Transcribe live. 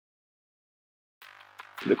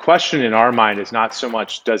The question in our mind is not so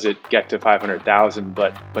much does it get to 500,000,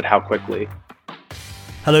 but how quickly.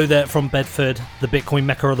 Hello there from Bedford, the Bitcoin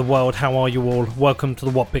mecca of the world. How are you all? Welcome to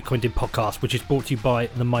the What Bitcoin Did podcast, which is brought to you by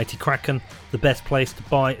the mighty Kraken, the best place to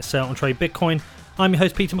buy, sell and trade Bitcoin. I'm your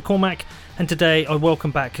host Peter McCormack, and today I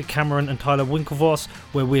welcome back Cameron and Tyler Winklevoss,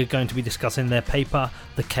 where we're going to be discussing their paper,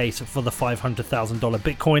 The Case for the $500,000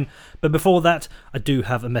 Bitcoin. But before that, I do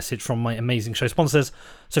have a message from my amazing show sponsors.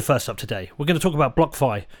 So first up today, we're going to talk about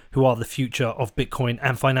BlockFi, who are the future of Bitcoin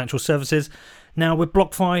and financial services. Now with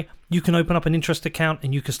BlockFi, you can open up an interest account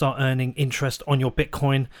and you can start earning interest on your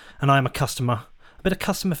Bitcoin. And I am a customer. I've been a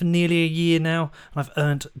customer for nearly a year now, and I've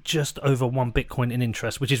earned just over 1 Bitcoin in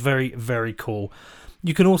interest, which is very, very cool.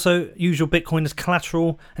 You can also use your Bitcoin as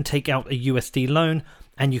collateral and take out a USD loan,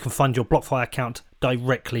 and you can fund your BlockFi account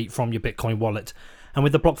directly from your Bitcoin wallet. And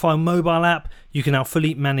with the BlockFi mobile app, you can now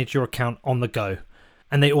fully manage your account on the go.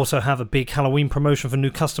 And they also have a big Halloween promotion for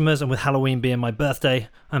new customers, and with Halloween being my birthday,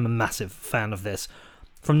 I'm a massive fan of this.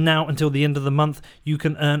 From now until the end of the month, you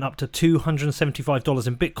can earn up to $275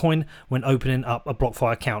 in Bitcoin when opening up a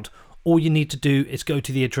BlockFi account. All you need to do is go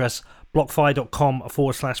to the address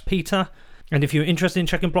blockfi.com/Peter. And if you're interested in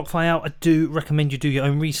checking BlockFi out, I do recommend you do your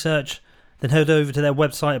own research. Then head over to their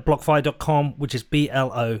website at blockfi.com, which is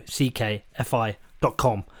blockfi.com.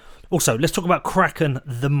 Also, let's talk about Kraken,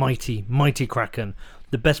 the mighty, mighty Kraken.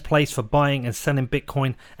 The best place for buying and selling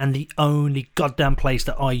Bitcoin, and the only goddamn place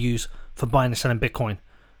that I use for buying and selling Bitcoin.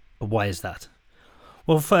 But why is that?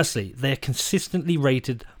 Well, firstly, they are consistently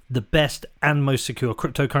rated the best and most secure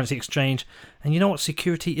cryptocurrency exchange. And you know what?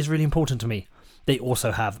 Security is really important to me. They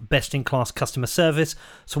also have best-in-class customer service.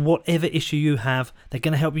 So whatever issue you have, they're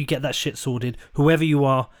going to help you get that shit sorted, whoever you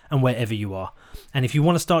are and wherever you are. And if you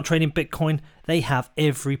want to start trading Bitcoin, they have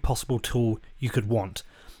every possible tool you could want.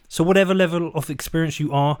 So whatever level of experience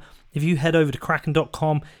you are, if you head over to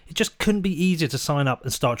kraken.com, it just couldn't be easier to sign up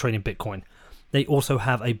and start trading Bitcoin. They also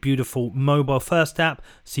have a beautiful mobile first app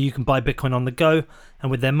so you can buy Bitcoin on the go. And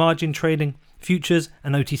with their margin trading, futures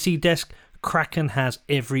and OTC desk, Kraken has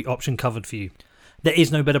every option covered for you. There is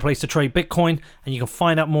no better place to trade Bitcoin, and you can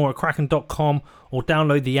find out more at kraken.com or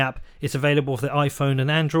download the app. It's available for the iPhone and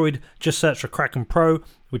Android. Just search for Kraken Pro,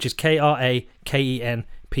 which is KrakenPro.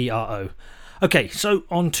 Okay, so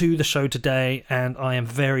on to the show today, and I am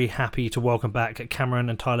very happy to welcome back Cameron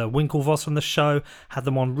and Tyler Winklevoss on the show. Had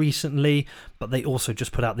them on recently, but they also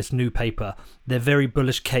just put out this new paper, their very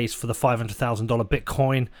bullish case for the $500,000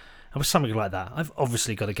 Bitcoin, and with something like that, I've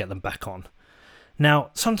obviously got to get them back on.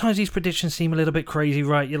 Now, sometimes these predictions seem a little bit crazy,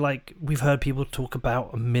 right? You're like, we've heard people talk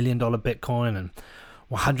about $1 million Bitcoin and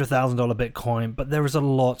 $100,000 Bitcoin, but there is a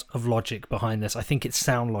lot of logic behind this. I think it's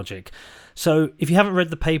sound logic. So if you haven't read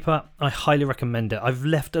the paper, I highly recommend it. I've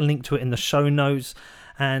left a link to it in the show notes,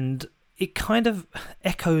 and it kind of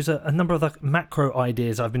echoes a number of the macro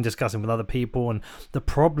ideas I've been discussing with other people and the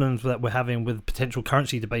problems that we're having with potential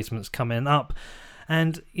currency debasements coming up.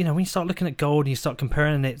 And, you know, when you start looking at gold and you start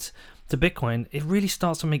comparing it to Bitcoin, it really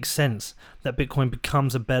starts to make sense that Bitcoin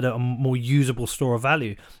becomes a better and more usable store of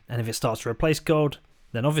value. And if it starts to replace gold,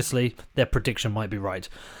 then obviously their prediction might be right.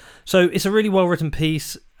 So it's a really well-written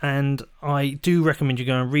piece, and I do recommend you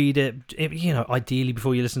go and read it. You know, ideally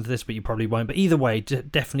before you listen to this, but you probably won't. But either way,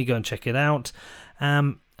 definitely go and check it out.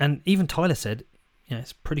 And even Tyler said, you know,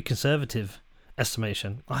 it's a pretty conservative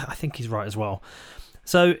estimation. I think he's right as well.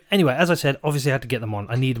 So anyway, as I said, obviously I had to get them on.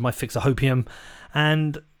 I needed my fix of hopium,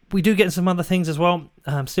 and we do get some other things as well.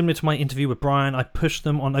 Similar to my interview with Brian, I pushed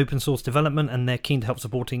them on open source development, and they're keen to help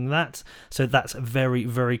supporting that. So that's very,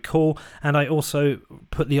 very cool. And I also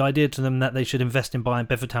put the idea to them that they should invest in buying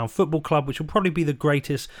Bedford Town Football Club, which will probably be the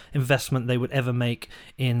greatest investment they would ever make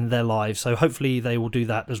in their lives. So hopefully they will do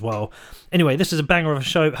that as well. Anyway, this is a banger of a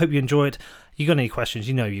show. Hope you enjoy it. You got any questions,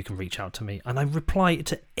 you know you can reach out to me, and I reply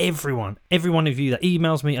to every one of you that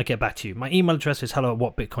emails me. I get back to you. My email address is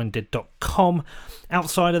hello@whatbitcoindid.com.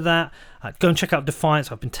 Outside of that, go and check out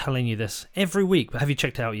Defiance. I've been telling you this every week, but have you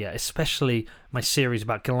checked it out yet? Especially my series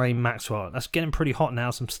about Ghislaine Maxwell. That's getting pretty hot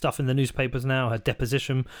now. Some stuff in the newspapers now. Her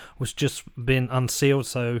deposition was just been unsealed,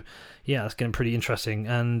 so yeah, that's getting pretty interesting.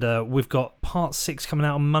 And we've got part 6 coming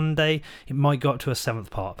out on Monday. It might go up to a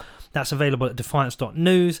 7th part. That's available at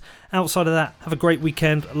defiance.news. Outside of that, have a great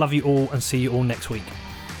weekend. Love you all, and see you all next week.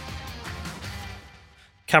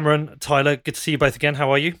 Cameron, Tyler, good to see you both again.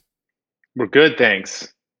 How are you? We're good,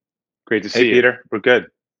 thanks. Great to see you. Peter. We're good.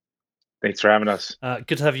 Thanks for having us.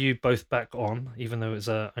 Good to have you both back on, even though it's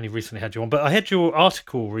only recently had you on. But I had your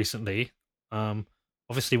article recently.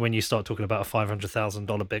 Obviously, when you start talking about a $500,000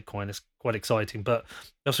 Bitcoin, it's quite exciting. But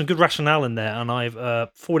there's some good rationale in there, and I've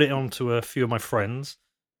forwarded it on to a few of my friends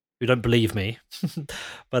who don't believe me.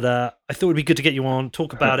 But I thought it'd be good to get you on,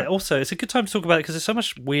 talk about it. Also, it's a good time to talk about it because there's so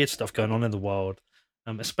much weird stuff going on in the world,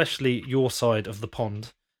 especially your side of the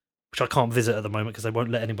pond, which I can't visit at the moment because they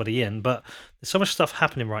won't let anybody in. But there's so much stuff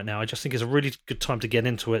happening right now. I just think it's a really good time to get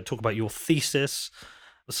into it, talk about your thesis.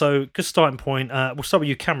 So, good starting point. We'll start with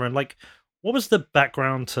you, Cameron. Like, what was the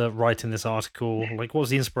background to writing this article? Like, what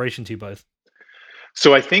was the inspiration to you both?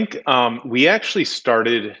 So I think we actually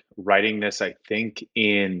started writing this, I think,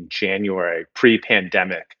 in January,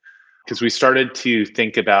 pre-pandemic, because we started to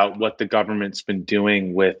think about what the government's been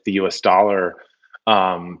doing with the US dollar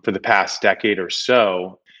for the past decade or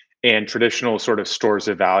so, and traditional sort of stores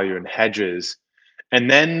of value and hedges. And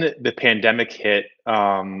then the pandemic hit,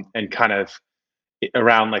 and kind of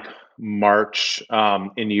around like March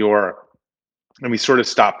in New York, and we sort of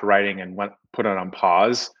stopped writing and went put it on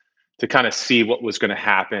pause to kind of see what was going to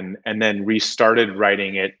happen, and then restarted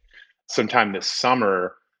writing it sometime this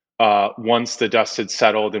summer, once the dust had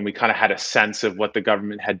settled and we kind of had a sense of what the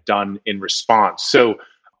government had done in response. So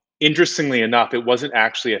interestingly enough, it wasn't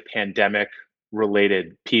actually a pandemic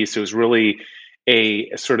related piece. It was really a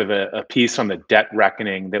sort of a piece on the debt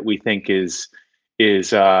reckoning that we think is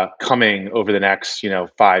coming over the next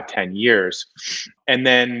 5-10 years. And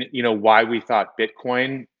then why we thought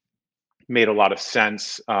Bitcoin made a lot of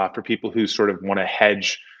sense for people who sort of want to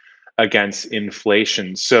hedge against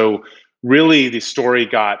inflation. So really, the story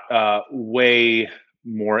got way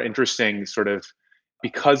more interesting, sort of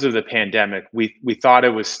because of the pandemic. We thought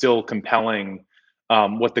it was still compelling,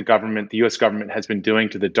 what the U.S. government has been doing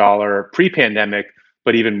to the dollar pre-pandemic,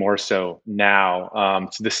 but even more so now.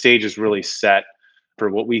 So the stage is really set for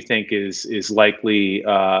what we think is likely,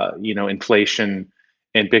 inflation,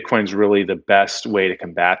 and Bitcoin's really the best way to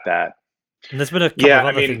combat that. And there's been a couple Yeah, of I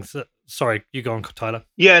other mean, things that. Sorry, you go on, Tyler.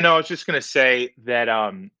 yeah, no, I was just gonna say that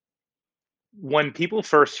when people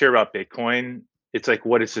first hear about Bitcoin, it's like,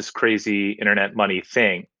 what is this crazy internet money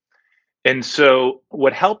thing? And so,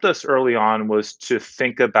 what helped us early on was to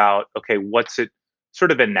think about, okay, what's it sort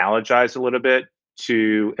of analogize a little bit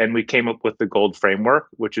to, and we came up with the gold framework,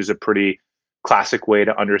 which is a pretty classic way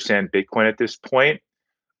to understand Bitcoin at this point.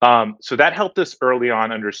 So that helped us early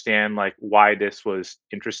on understand like why this was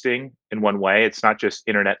interesting in one way. It's not just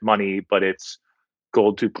internet money, but it's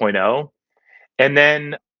gold 2.0. And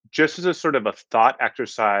then just as a sort of a thought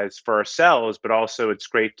exercise for ourselves, but also it's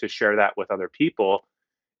great to share that with other people,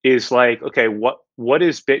 is like, okay, what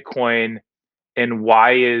is Bitcoin and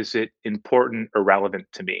why is it important or relevant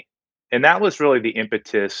to me? And that was really the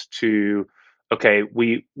impetus to, okay,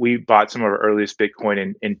 we bought some of our earliest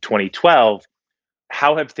Bitcoin in 2012.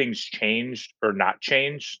 How have things changed or not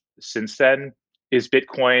changed since then? Is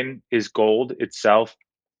gold itself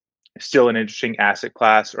still an interesting asset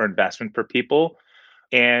class or investment for people?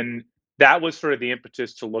 And that was sort of the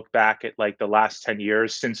impetus to look back at like the last 10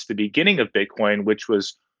 years since the beginning of Bitcoin, which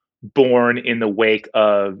was born in the wake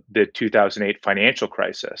of the 2008 financial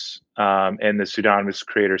crisis. And the pseudonymous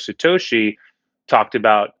creator Satoshi talked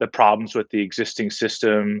about the problems with the existing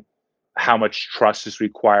system, how much trust is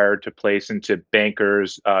required to place into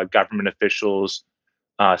bankers, government officials,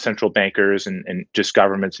 central bankers, and just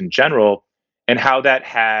governments in general, and how that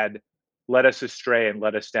had led us astray and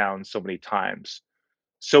led us down so many times.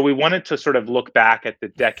 So we wanted to sort of look back at the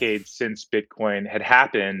decades since Bitcoin had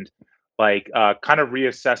happened, like kind of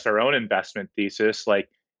reassess our own investment thesis, like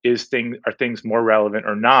are things more relevant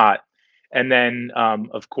or not? And then,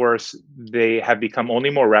 of course, they have become only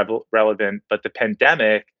more relevant. But the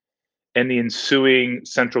pandemic and the ensuing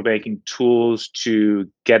central banking tools to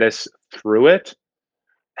get us through it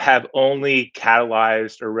have only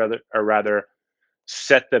catalyzed, or rather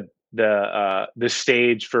set the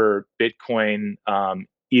stage for Bitcoin,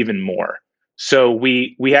 even more. So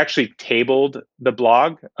we actually tabled the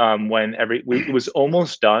blog, when it was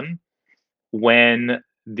almost done when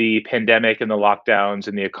the pandemic and the lockdowns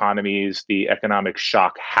and the economic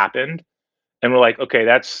shock happened, and we're like, okay,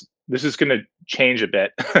 this is going to change a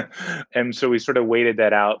bit, and so we sort of waited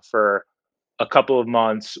that out for a couple of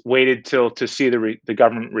months, waited till to see the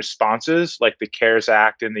government responses, like the CARES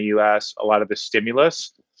Act in the U.S., a lot of the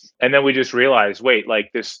stimulus, and then we just realized, wait,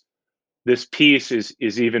 like this piece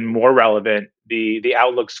is even more relevant. The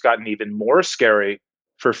outlook's gotten even more scary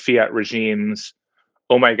for fiat regimes.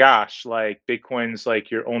 Oh my gosh, like Bitcoin's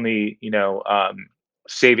like your only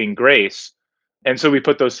saving grace, and so we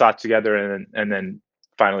put those thoughts together and then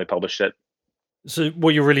finally published it. So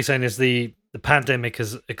what you're really saying is the pandemic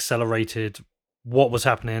has accelerated what was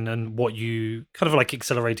happening and what you kind of like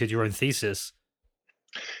accelerated your own thesis.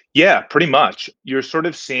 Yeah, pretty much. You're sort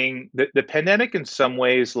of seeing the pandemic in some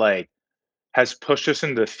ways like has pushed us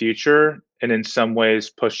into the future and in some ways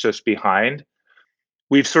pushed us behind.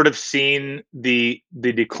 We've sort of seen the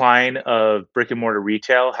decline of brick and mortar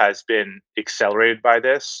retail has been accelerated by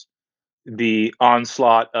this. The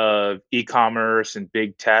onslaught of e-commerce and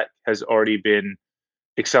big tech has already been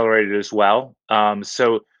accelerated as well.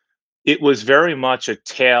 So it was very much a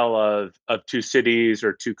tale of two cities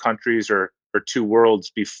or two countries or two worlds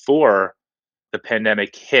before the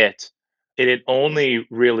pandemic hit. It only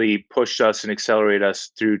really pushed us and accelerated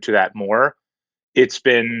us through to that more. It's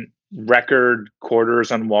been record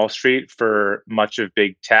quarters on Wall Street for much of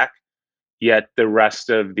big tech, yet the rest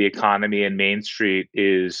of the economy and Main Street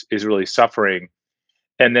is really suffering.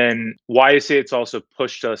 And then why I say it's also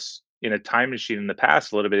pushed us in a time machine in the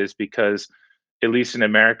past a little bit is because, at least in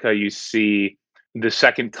America, you see the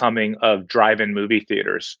second coming of drive-in movie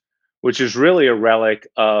theaters, which is really a relic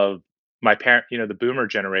of my parent, the boomer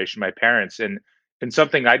generation, my parents, and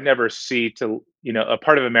something I'd never see to, a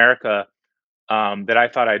part of America that I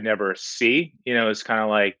thought I'd never see. It's kind of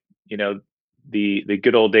like the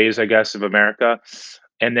good old days, I guess, of America.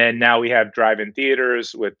 And then now we have drive-in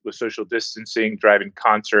theaters with social distancing, drive-in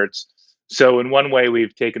concerts. So in one way,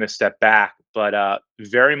 we've taken a step back, but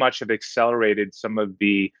very much have accelerated some of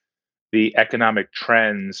the economic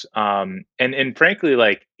trends, and frankly,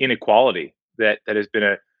 like inequality that has been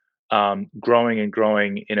a growing and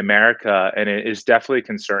growing in America, and it is definitely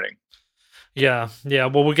concerning. Yeah, yeah.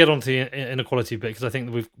 Well, we'll get on to the inequality bit because I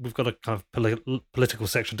think that we've got a kind of political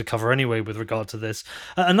section to cover anyway with regard to this.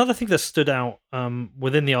 Another thing that stood out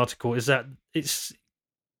within the article is that it's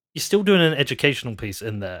you're still doing an educational piece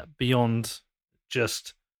in there beyond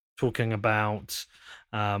just talking about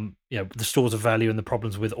the stores of value and the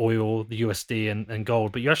problems with oil, the USD and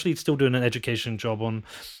gold, but you're actually still doing an education job on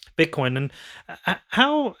Bitcoin. And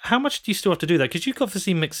how much do you still have to do that? Because you're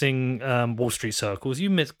obviously mixing Wall Street circles, you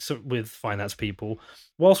mix it with finance people.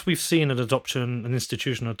 Whilst we've seen an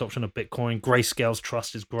institutional adoption of Bitcoin, Grayscale's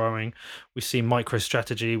trust is growing. We've seen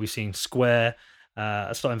MicroStrategy, we've seen Square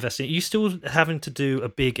start investing. Are you still having to do a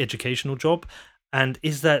big educational job? And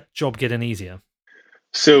is that job getting easier?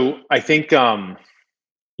 So I think the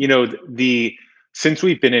since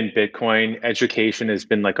we've been in Bitcoin, education has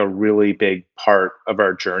been like a really big part of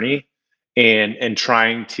our journey, and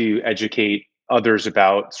trying to educate others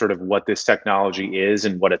about sort of what this technology is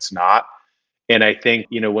and what it's not. And I think,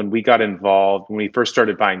 when we got involved, when we first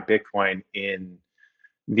started buying Bitcoin in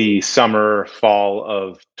the summer, fall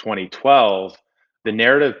of 2012, the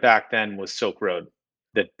narrative back then was Silk Road,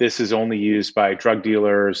 that this is only used by drug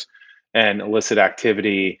dealers and illicit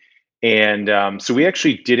activity. And so we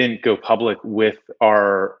actually didn't go public with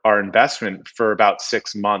our investment for about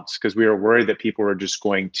 6 months because we were worried that people were just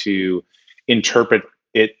going to interpret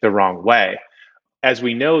it the wrong way. As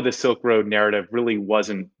we know, the Silk Road narrative really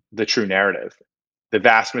wasn't the true narrative. The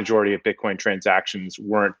vast majority of Bitcoin transactions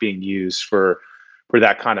weren't being used for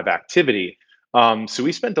that kind of activity. So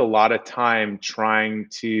we spent a lot of time trying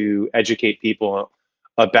to educate people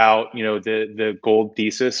about the gold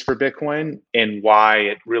thesis for Bitcoin and why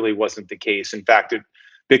it really wasn't the case. In fact,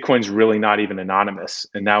 Bitcoin's really not even anonymous,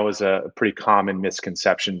 and that was a pretty common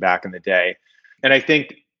misconception back in the day. And I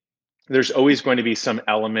think there's always going to be some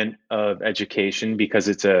element of education because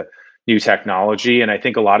it's a new technology. And I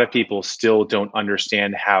think a lot of people still don't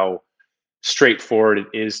understand how straightforward it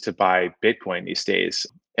is to buy Bitcoin these days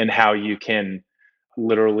and how you can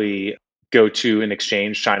literally go to an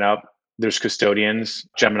exchange, sign up. There's custodians.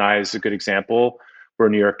 Gemini is a good example. We're a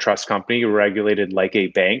New York trust company, we're regulated like a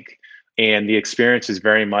bank. And the experience is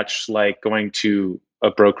very much like going to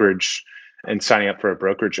a brokerage and signing up for a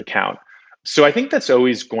brokerage account. So I think that's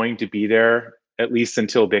always going to be there, at least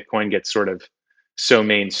until Bitcoin gets sort of so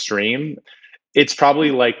mainstream. It's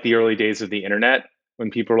probably like the early days of the internet when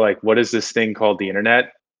people are like, what is this thing called the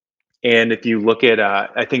internet? And if you look at,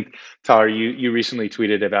 I think Tyler, you recently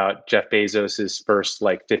tweeted about Jeff Bezos's first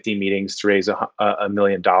like 50 meetings to raise $1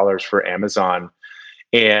 million for Amazon,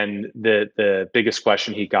 and the biggest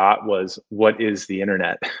question he got was, "What is the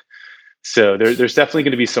internet?" So there's definitely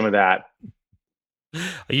going to be some of that.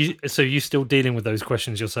 Are you still dealing with those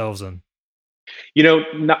questions yourselves then?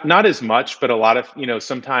 Not as much, but a lot of,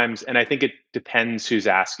 sometimes, and I think it depends who's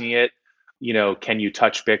asking it. Can you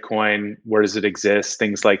touch Bitcoin? Where does it exist?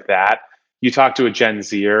 Things like that. You talk to a Gen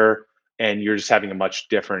Zer and you're just having a much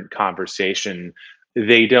different conversation.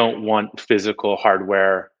 They don't want physical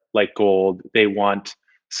hardware like gold. They want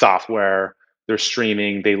software. They're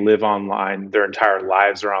streaming. They live online. Their entire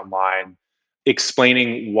lives are online.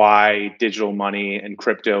 Explaining why digital money and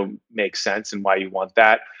crypto makes sense and why you want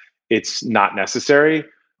that, it's not necessary.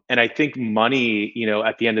 And I think money,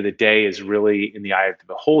 at the end of the day is really in the eye of the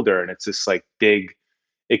beholder. And it's this like big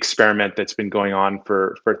experiment that's been going on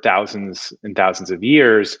for thousands and thousands of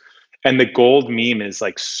years. And the gold meme is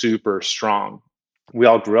like super strong. We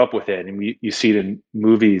all grew up with it, and you see it in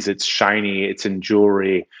movies. It's shiny, it's in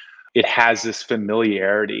jewelry, it has this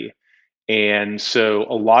familiarity. And so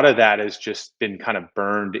a lot of that has just been kind of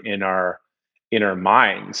burned in our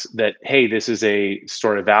minds that, hey, this is a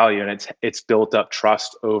store of value, and it's built up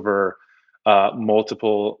trust over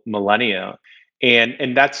multiple millennia.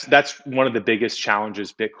 And that's one of the biggest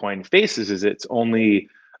challenges Bitcoin faces, is it's only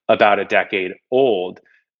about a decade old.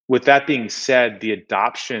 With that being said, the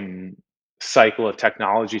adoption cycle of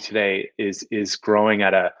technology today is growing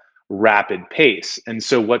at a rapid pace. And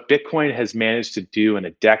so what Bitcoin has managed to do in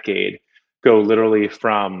a decade, go literally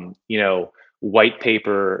from, white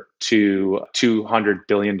paper to $200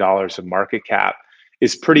 billion of market cap,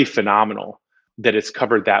 is pretty phenomenal, that it's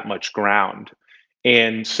covered that much ground.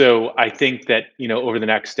 And so I think that, over the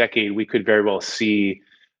next decade, we could very well see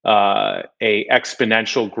a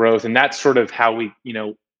exponential growth. And that's sort of how we,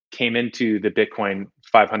 came into the Bitcoin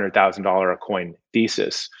 $500,000 a coin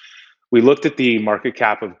thesis. We looked at the market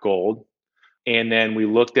cap of gold, and then we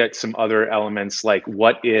looked at some other elements, like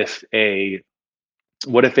what if a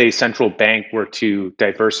central bank were to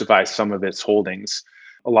diversify some of its holdings?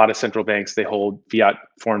 A lot of central banks, they hold fiat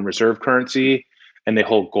foreign reserve currency, and they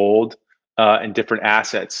hold gold and different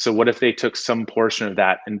assets. So what if they took some portion of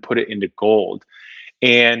that and put it into gold?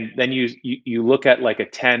 And then you look at like a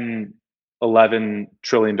 10, 11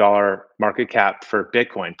 trillion dollar market cap for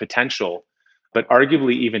Bitcoin potential, but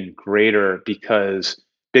arguably even greater, because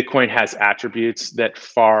Bitcoin has attributes that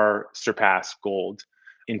far surpass gold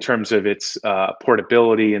in terms of its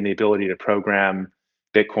portability and the ability to program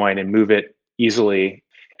Bitcoin and move it easily.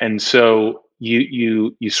 And so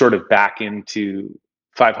you sort of back into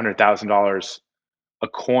 $500,000 a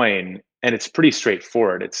coin, and it's pretty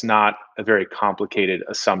straightforward. It's not a very complicated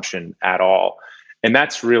assumption at all. And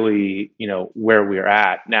that's really, where we're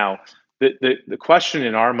at now. The question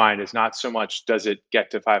in our mind is not so much does it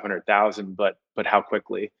get to 500,000, but how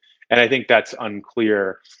quickly. And I think that's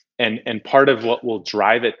unclear. And part of what will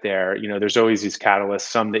drive it there, there's always these catalysts,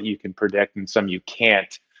 some that you can predict and some you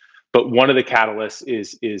can't. But one of the catalysts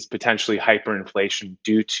is potentially hyperinflation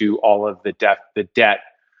due to all of the debt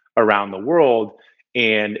around the world.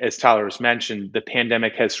 And as Tyler has mentioned, the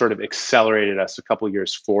pandemic has sort of accelerated us a couple of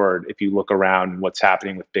years forward. If you look around what's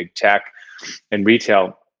happening with big tech and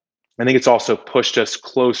retail, I think it's also pushed us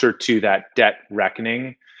closer to that debt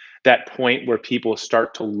reckoning, that point where people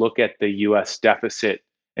start to look at the US deficit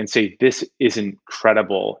and say, this isn't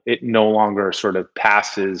credible. It no longer sort of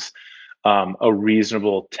passes a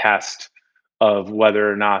reasonable test of whether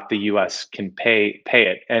or not the US can pay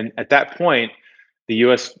it. And at that point, the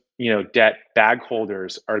US debt bag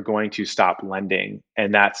holders are going to stop lending,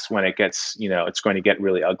 and that's when it's going to get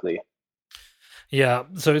really ugly. Yeah,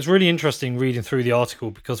 so it's really interesting reading through the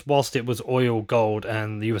article, because whilst it was oil, gold,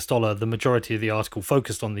 and the US dollar, the majority of the article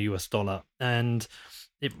focused on the US dollar, and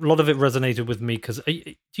a lot of it resonated with me. Because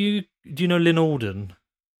do you know Lynn Alden?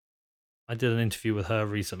 I did an interview with her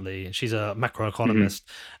recently, and she's a Hmm. macroeconomist.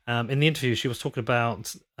 In the interview, she was talking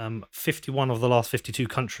about 51 of the last 52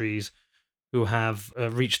 countries who have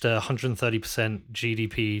reached a 130%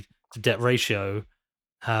 GDP to debt ratio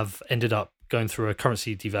have ended up going through a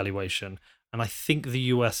currency devaluation. And I think the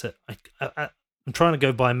US, I'm trying to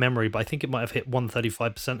go by memory, but I think it might have hit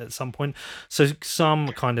 135% at some point. So some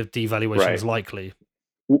kind of devaluation is Right. likely.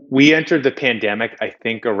 We entered the pandemic, I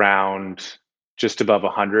think, around just above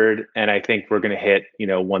 100, and I think we're going to hit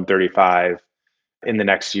 135 in the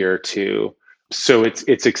next year or two. So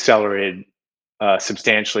it's accelerated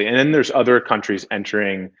substantially. And then there's other countries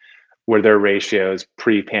entering where their ratios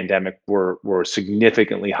pre-pandemic were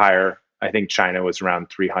significantly higher. I think China was around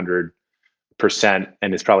 300%,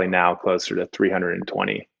 and it's probably now closer to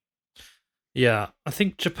 320. Yeah, I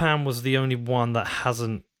think Japan was the only one that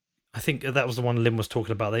hasn't. I think that was the one Lynn was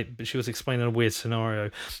talking about. But she was explaining a weird scenario.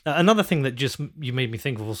 Another thing that just you made me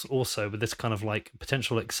think of was also with this kind of like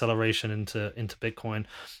potential acceleration into Bitcoin.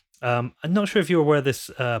 I'm not sure if you're aware of this.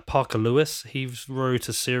 Parker Lewis, he wrote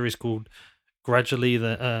a series called Gradually,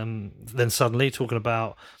 then Suddenly, talking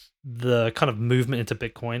about the kind of movement into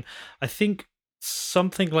Bitcoin. I think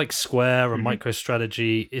something like Square and Hmm.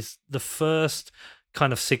 MicroStrategy is the first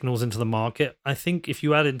kind of signals into the market. I think if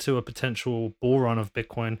you add into a potential bull run of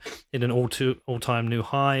Bitcoin in an all-time new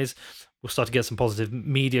highs, we'll start to get some positive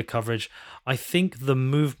media coverage. I think the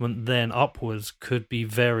movement then upwards could be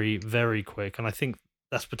very, very quick, and I think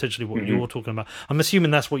that's potentially what Hmm. you're talking about. I'm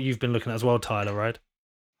assuming that's what you've been looking at as well, Tyler, right?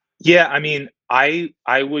 Yeah, I mean, I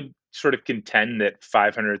would sort of contend that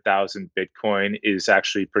 500,000 Bitcoin is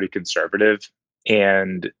actually pretty conservative.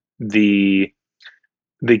 and the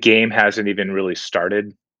game hasn't even really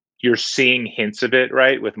started. You're seeing hints of it,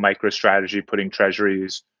 right, with MicroStrategy putting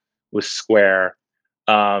treasuries with Square.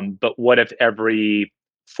 But what if every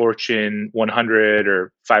Fortune 100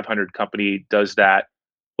 or 500 company does that?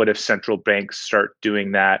 What if central banks start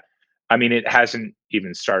doing that? I mean, it hasn't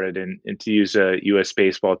even started. And to use a US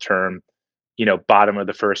baseball term, bottom of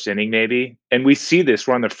the first inning, maybe. And we see this.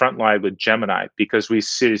 We're on the front line with Gemini because we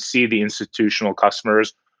see the institutional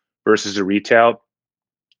customers versus the retail.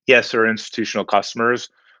 Yes, there are institutional customers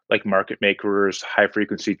like market makers, high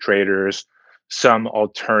frequency traders, some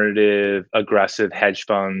alternative aggressive hedge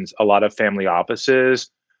funds, a lot of family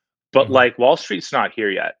offices. But Mhm. like Wall Street's not here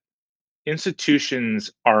yet.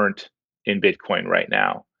 Institutions aren't in Bitcoin right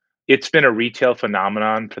now. It's been a retail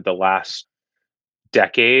phenomenon for the last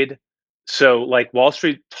decade. So like Wall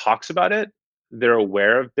Street talks about it, they're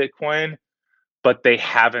aware of Bitcoin, but they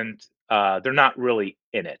haven't they're not really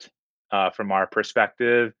in it from our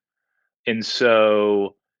perspective. And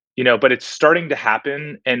so, but it's starting to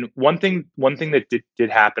happen. And one thing that did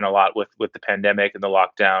happen a lot with the pandemic and the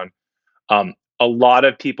lockdown, a lot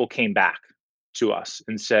of people came back to us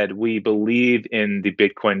and said, we believe in the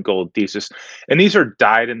Bitcoin gold thesis. And these are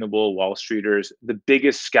dyed in the wool Wall Streeters, the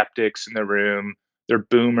biggest skeptics in the room. They're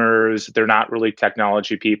boomers. They're not really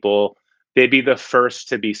technology people. They'd be the first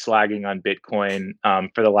to be slagging on Bitcoin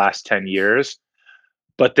for the last 10 years.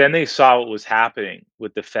 But then they saw what was happening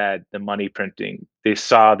with the Fed, the money printing. They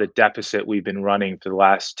saw the deficit we've been running for the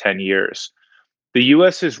last 10 years. The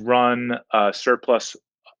US has run a surplus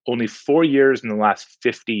only 4 years in the last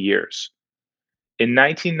 50 years. In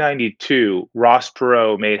 1992, Ross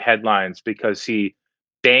Perot made headlines because he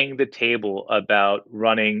banged the table about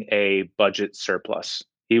running a budget surplus.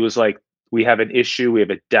 He was like, we have an issue, we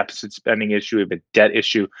have a deficit spending issue, we have a debt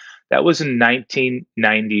issue. That was in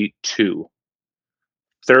 1992.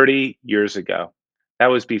 30 years ago. That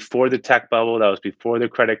was before the tech bubble. That was before the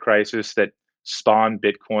credit crisis that spawned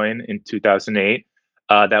Bitcoin in 2008.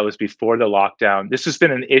 That was before the lockdown. This has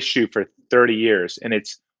been an issue for 30 years, and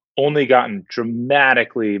it's only gotten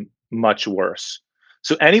dramatically much worse.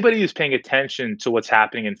 So, anybody who's paying attention to what's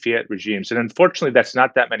happening in fiat regimes, and unfortunately, that's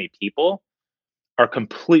not that many people, are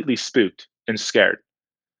completely spooked and scared.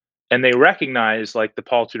 And they recognize, like the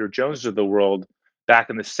Paul Tudor Joneses of the world, back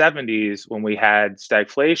in the 70s when we had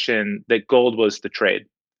stagflation, that gold was the trade.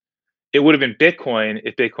 It would have been Bitcoin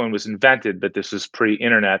if Bitcoin was invented, but this is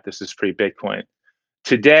pre-internet, this is pre-Bitcoin.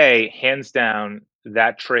 Today, hands down,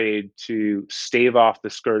 that trade to stave off the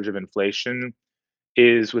scourge of inflation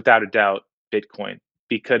is without a doubt Bitcoin,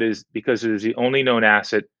 because it is the only known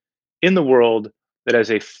asset in the world that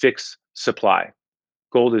has a fixed supply.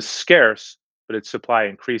 Gold is scarce, but its supply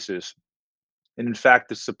increases. And in fact,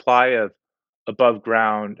 the supply of above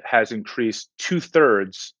ground has increased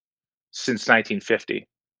two-thirds since 1950.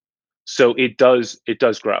 So it does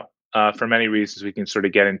grow for many reasons we can sort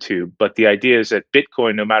of get into. But the idea is that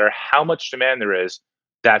Bitcoin, no matter how much demand there is,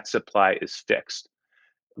 that supply is fixed.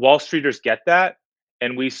 Wall Streeters get that,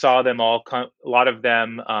 and we saw them all come. A lot of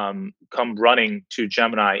them come running to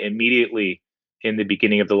Gemini immediately in the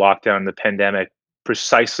beginning of the lockdown and the pandemic,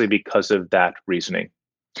 precisely because of that reasoning.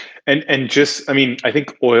 And just, I mean, I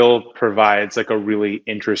think oil provides like a really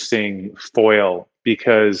interesting foil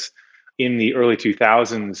because in the early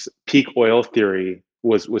 2000s, peak oil theory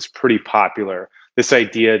was pretty popular. This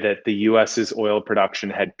idea that the US's oil production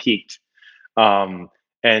had peaked. Um,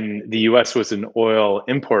 and the US was an oil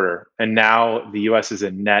importer, and now the US is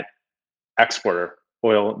a net exporter,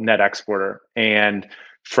 oil net exporter. And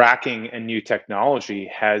fracking and new technology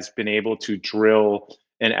has been able to drill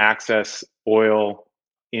and access oil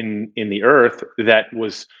in the earth that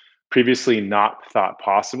was previously not thought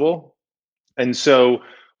possible. And so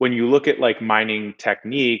when you look at like mining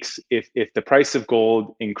techniques, if the price of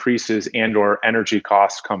gold increases and or energy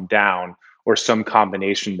costs come down or some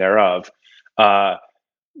combination thereof, uh,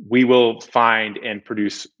 we will find and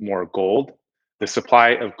produce more gold. The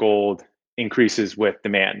supply of gold increases with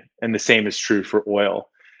demand, and the same is true for oil.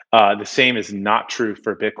 The same is not true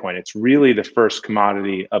for Bitcoin. It's really the first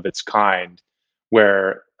commodity of its kind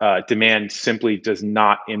where demand simply does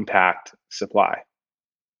not impact supply.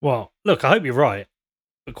 Well, look, I hope you're right,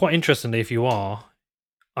 but quite interestingly, if you are,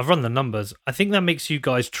 I've run the numbers. I think that makes you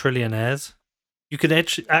guys trillionaires. You could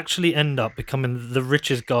actually end up becoming the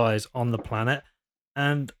richest guys on the planet.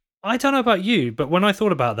 And I don't know about you, but when I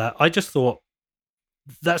thought about that, I just thought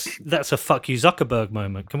that's a fuck you Zuckerberg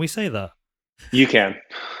moment. Can we say that? You can.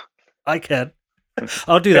 I can.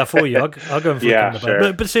 I'll do that for you. I'll go and flick Yeah, him the bird.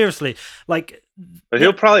 sure. But seriously, like But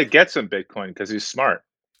he'll that. probably get some Bitcoin because he's smart.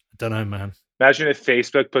 I don't know, man. Imagine if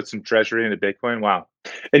Facebook put some treasury into Bitcoin. Wow.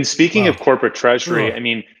 And speaking of Wow. corporate treasury, Ugh. I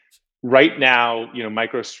mean, right now,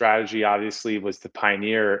 MicroStrategy obviously was the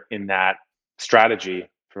pioneer in that strategy,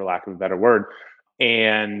 for lack of a better word,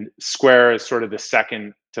 and Square is sort of the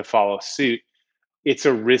second to follow suit. It's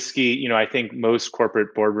a risky, I think most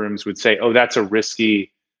corporate boardrooms would say, oh, that's a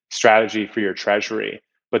risky strategy for your treasury.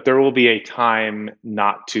 But there will be a time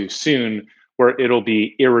not too soon where it'll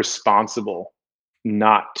be irresponsible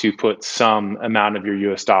not to put some amount of your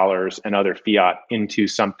US dollars and other fiat into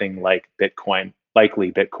something like Bitcoin,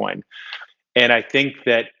 likely Bitcoin. And I think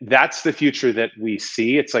that that's the future that we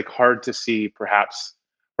see. It's like hard to see perhaps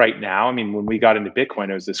right now. I mean, when we got into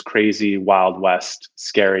Bitcoin, it was this crazy, Wild West,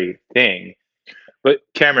 scary thing. But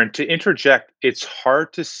Cameron, to interject, it's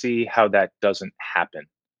hard to see how that doesn't happen.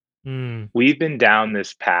 Hmm. We've been down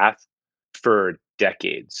this path for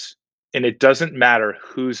decades, and it doesn't matter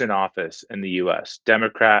who's in office in the US,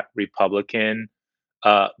 Democrat, Republican,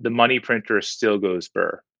 the money printer still goes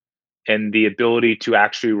burr. And the ability to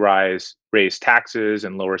actually raise taxes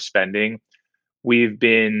and lower spending, we've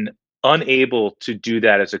been unable to do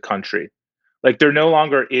that as a country. Like there no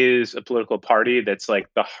longer is a political party that's like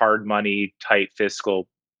the hard money, tight fiscal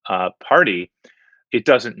party. It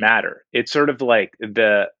doesn't matter. It's sort of like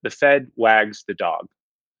the Fed wags the dog.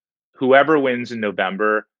 Whoever wins in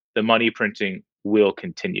November, the money printing will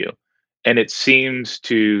continue, and it seems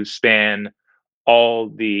to span all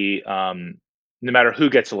the no matter who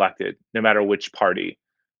gets elected, no matter which party.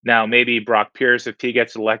 Now, maybe Brock Pierce, if he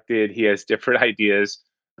gets elected, he has different ideas.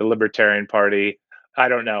 The Libertarian Party, I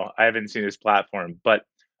don't know. I haven't seen his platform, but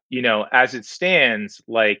as it stands,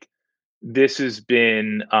 like this has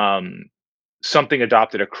been something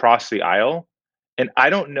adopted across the aisle. And I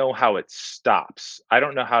don't know how it stops. I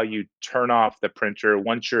don't know how you turn off the printer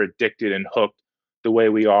once you're addicted and hooked the way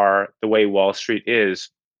we are, the way Wall Street is.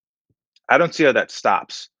 I don't see how that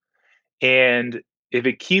stops. And if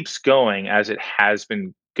it keeps going as it has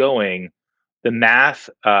been going, the math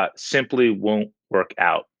simply won't work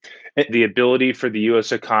out. The ability for the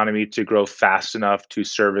US economy to grow fast enough to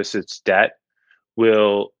service its debt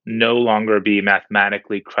will no longer be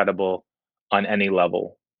mathematically credible on any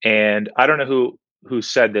level. And I don't know who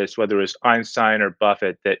said this, whether it was Einstein or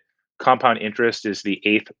Buffett, that compound interest is the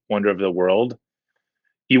eighth wonder of the world.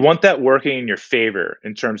 You want that working in your favor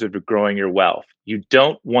in terms of growing your wealth. You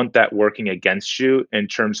don't want that working against you in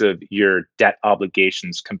terms of your debt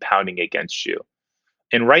obligations compounding against you.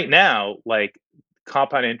 And right now, like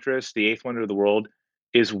compound interest, the eighth wonder of the world,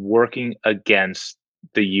 is working against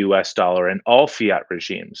the US dollar and all fiat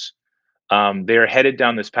regimes. They're headed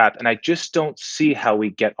down this path, and I just don't see how we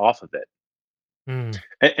get off of it. Hmm.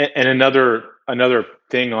 And another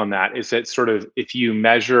thing on that is that sort of if you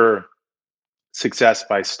measure success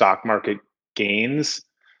by stock market gains,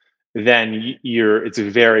 then it's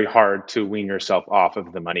very hard to wean yourself off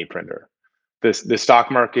of the money printer. The stock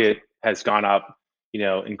market has gone up,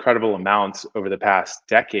 incredible amounts over the past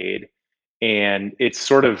decade, and it's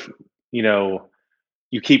sort of, you know,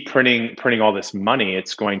 you keep printing all this money,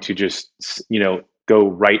 it's going to just go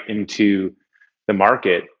right into the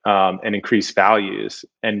market and increase values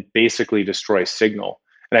and basically destroy signal.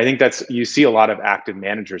 And I think that's you see a lot of active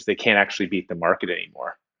managers, they can't actually beat the market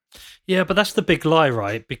anymore. Yeah, but that's the big lie,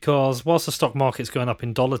 right? Because whilst the stock market's going up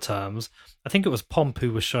in dollar terms, I think it was Pomp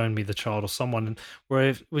who was showing me the chart or someone, where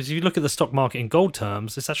if you look at the stock market in gold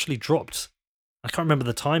terms, it's actually dropped. I can't remember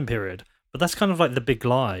the time period, but that's kind of like the big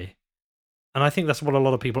lie. And I think that's what a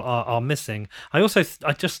lot of people are missing. I also,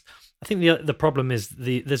 I think the problem is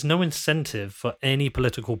there's no incentive for any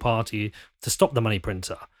political party to stop the money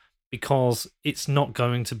printer because it's not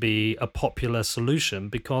going to be a popular solution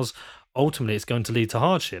because ultimately it's going to lead to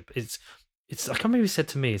hardship. It's I can't remember who said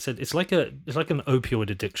to me, it's like an opioid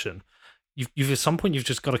addiction. You've at some point you've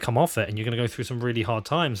just got to come off it and you're going to go through some really hard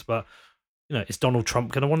times, but is Donald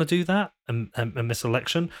Trump going to want to do that and miss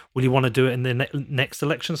election? Will he want to do it in the next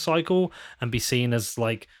election cycle and be seen as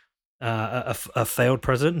like a failed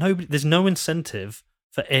president? No, there's no incentive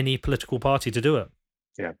for any political party to do it.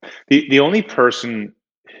 Yeah. The only person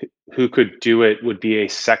who could do it would be a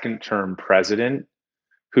second term president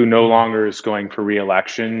who no Mm. longer is going for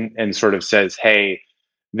reelection and sort of says, hey,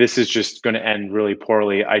 this is just going to end really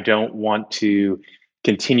poorly. I don't want to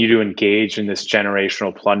continue to engage in this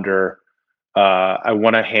generational plunder. I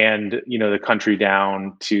want to hand the country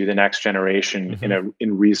down to the next generation Hmm.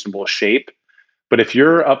 in reasonable shape. But if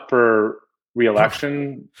you're up for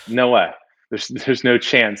reelection, no way. There's no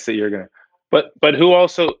chance that you're gonna. But who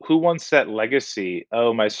wants that legacy?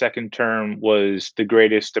 Oh, my second term was the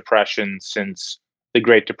greatest depression since the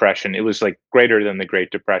Great Depression. It was like greater than the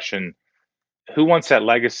Great Depression. who wants that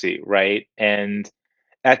legacy, right? And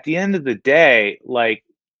at the end of the day, like,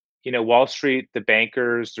 Wall Street, the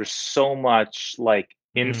bankers, there's so much like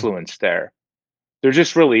Mm, influence there. There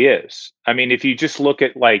just really is. I mean, if you just look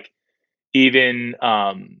at like even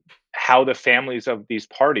how the families of these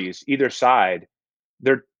parties, either side,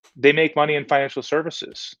 they're they make money in financial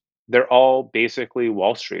services. They're all basically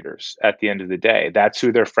Wall Streeters at the end of the day. That's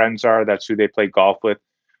who their friends are. That's who they play golf with.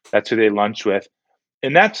 That's who they lunch with.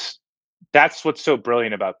 And that's what's so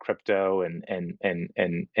brilliant about crypto and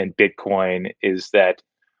Bitcoin is that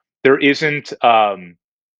there isn't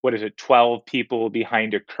what is it 12 people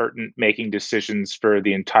behind a curtain making decisions for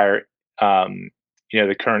the entire um,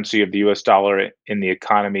 the currency of the US dollar in the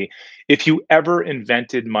economy. If you ever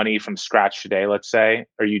invented money from scratch today, let's say,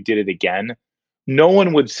 or you did it again, no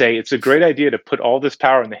one would say it's a great idea to put all this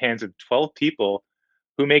power in the hands of 12 people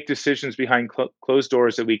who make decisions behind closed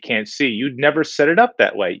doors that we can't see. You'd never set it up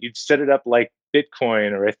that way. You'd set it up like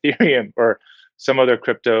Bitcoin or Ethereum or some other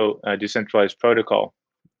crypto decentralized protocol.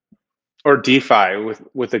 Or DeFi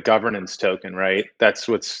with a governance token, right? That's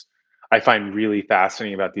what's I find really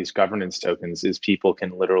fascinating about these governance tokens is people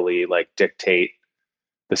can literally like dictate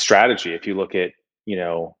the strategy. If you look at, you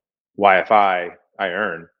know, YFI, I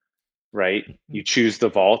earn, right? You choose the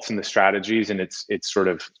vaults and the strategies, and it's sort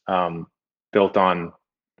of built on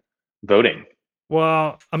voting.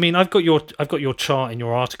 well, I mean, I've got your chart in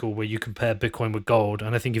your article where you compare Bitcoin with gold,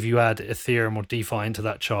 and I think if you add Ethereum or DeFi into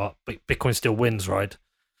that chart, Bitcoin still wins, right?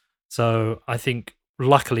 So I think,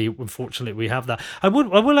 luckily, unfortunately, we have that. I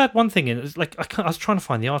will add one thing in. It's like I was trying to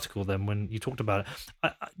find the article then when you talked about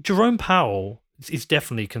it. Jerome Powell is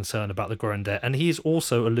definitely concerned about the growing debt, and he's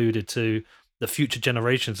also alluded to the future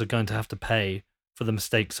generations are going to have to pay for the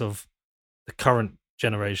mistakes of the current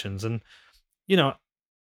generations. And you know,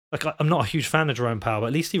 like I'm not a huge fan of Jerome Powell, but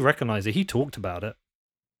at least he recognized it. He talked about it.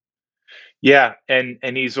 Yeah, and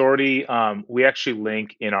he's already we actually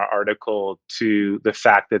link in our article to the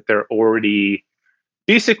fact that they're already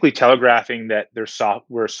basically telegraphing that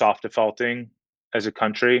we're soft defaulting as a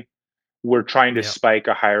country. We're trying to Yeah. spike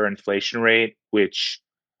a higher inflation rate, which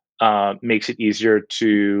makes it easier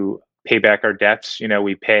to pay back our debts.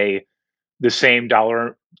 We pay the same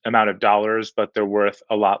dollar amount of dollars, but they're worth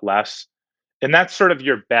a lot less. And that's sort of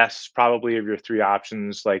your best, probably, of your three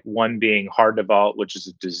options. Like one being hard default, which is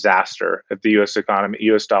a disaster. If the U.S. economy,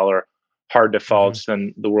 U.S. dollar hard Hmm. defaults,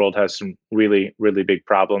 then the world has some really, really big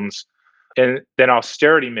problems. And then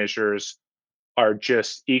austerity measures are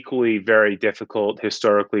just equally very difficult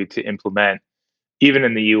historically to implement. Even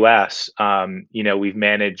in the U.S., we've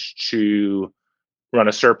managed to run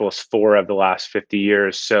a surplus 4 of the last 50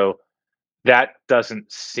 years. So that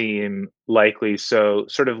doesn't seem likely. So,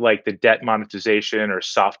 sort of like the debt monetization or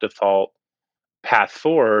soft default path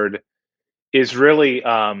forward is really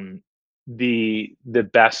the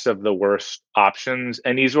best of the worst options.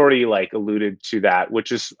 And he's already like alluded to that,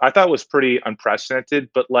 which is I thought was pretty unprecedented.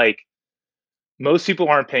 But like most people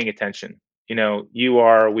aren't paying attention. You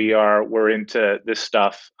are, we are, we're into this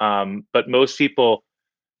stuff. But most people,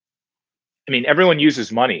 I mean, everyone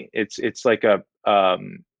uses money. It's like a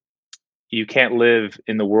you can't live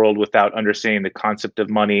in the world without understanding the concept of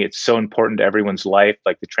money. It's so important to everyone's life,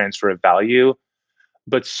 like the transfer of value.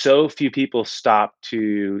 But so few people stop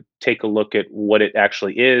to take a look at what it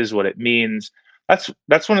actually is, what it means.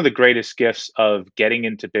 That's one of the greatest gifts of getting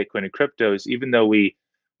into Bitcoin and cryptos. Even though we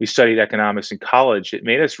studied economics in college, it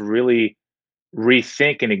made us really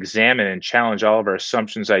rethink and examine and challenge all of our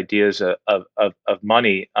assumptions, ideas of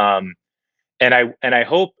money. And I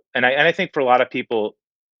hope and I think for a lot of people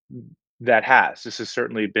this has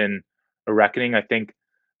certainly been a reckoning. I think,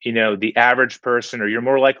 the average person, or you're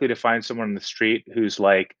more likely to find someone on the street who's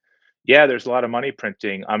like, yeah, there's a lot of money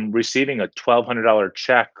printing. I'm receiving a $1,200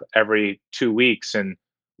 check every 2 weeks. And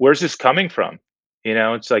where's this coming from?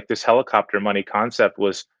 It's like this helicopter money concept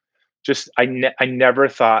was just, I never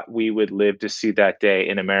thought we would live to see that day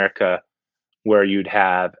in America where you'd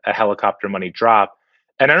have a helicopter money drop.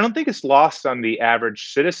 And I don't think it's lost on the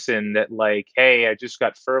average citizen that, like, hey, I just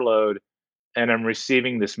got furloughed and I'm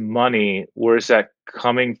receiving this money. Where's that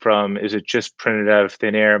coming from? Is it just printed out of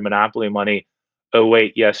thin air, monopoly money? Oh,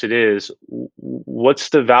 wait, yes, it is. What's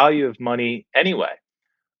the value of money anyway?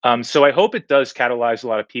 So I hope it does catalyze a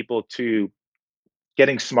lot of people to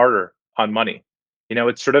getting smarter on money.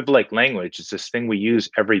 It's sort of like language. It's this thing we use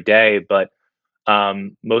every day, but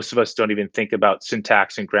most of us don't even think about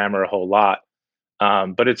syntax and grammar a whole lot.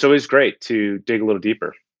 But it's always great to dig a little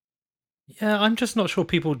deeper. Yeah, I'm just not sure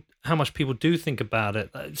how much people do think about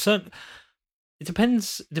it. So it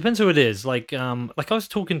depends who it is. Like I was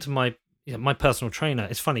talking to yeah, my personal trainer.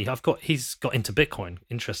 It's funny. He's got into Bitcoin,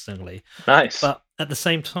 interestingly, Nice. but at the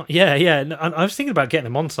same time, yeah, yeah. I was thinking about getting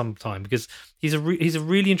him on sometime because he's a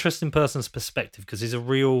really interesting person's perspective because he's a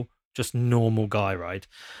real just normal guy, right?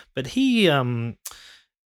 But he was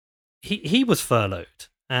furloughed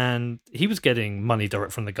and he was getting money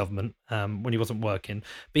direct from the government when he wasn't working,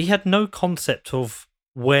 but he had no concept of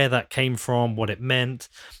where that came from, what it meant,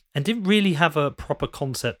 and didn't really have a proper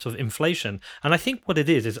concept of inflation. And I think what it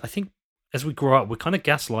is I think as we grow up, we're kind of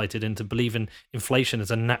gaslighted into believing inflation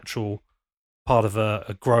is a natural part of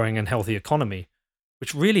a growing and healthy economy,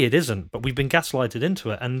 which really it isn't. But we've been gaslighted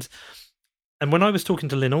into it, and when I was talking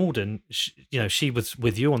to Lynn Alden, she was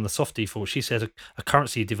with you on the soft default. She said a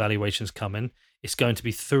currency devaluation's coming. It's going to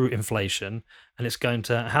be through inflation, and it's going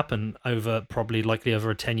to happen over probably likely over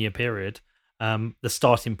a 10-year period. The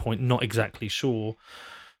starting point, not exactly sure.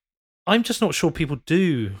 I'm just not sure people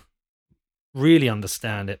do really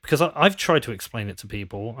understand it because I've tried to explain it to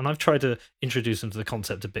people and I've tried to introduce them to the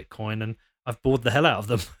concept of Bitcoin, and I've bored the hell out of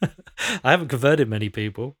them. I haven't converted many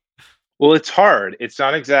people. Well, it's hard. It's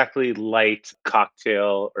not exactly light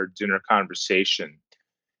cocktail or dinner conversation.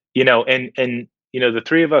 The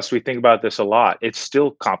three of us, we think about this a lot. It's still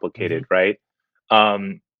Hmm. complicated, right?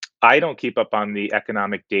 Um, I don't keep up on the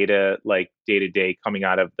economic data like day to day coming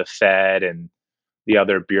out of the Fed and the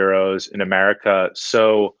other bureaus in America.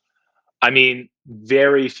 So, I mean,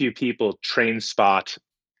 very few people train spot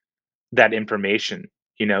that information,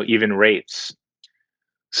 even rates.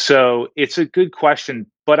 So it's a good question,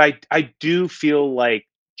 but I do feel like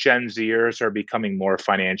Gen Zers are becoming more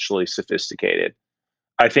financially sophisticated.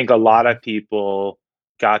 I think a lot Hmm. of people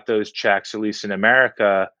got those checks, at least in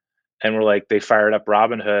America, and were like, they fired up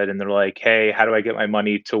Robinhood and they're like, hey, how do I get my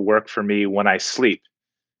money to work for me when I sleep?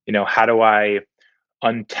 How do I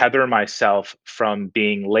untether myself from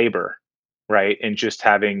being labor, right? And just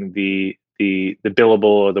having the billable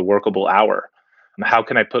or the workable hour. How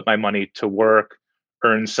can I put my money to work,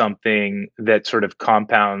 earn something that sort of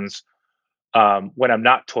compounds when I'm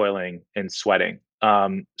not toiling and sweating?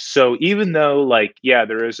 So even though, like, yeah,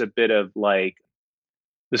 there is a bit of like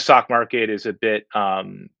the stock market is a bit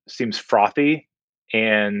seems frothy,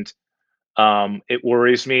 and it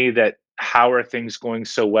worries me that how are things going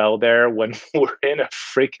so well there when we're in a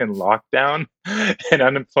freaking lockdown and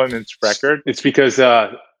unemployment's record? It's because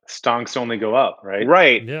stonks only go up, right?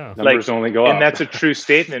 Right. Yeah. Like, Numbers only go and up. that's a true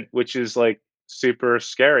statement, which is like super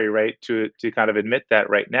scary, right? To kind of admit that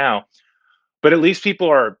right now. But at least people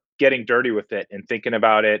are getting dirty with it and thinking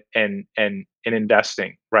about it and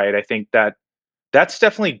investing, right? I think that that's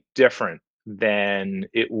definitely different than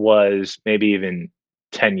it was maybe even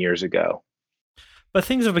 10 years ago. But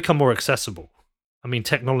things have become more accessible. I mean,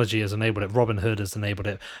 technology has enabled it. Robinhood has enabled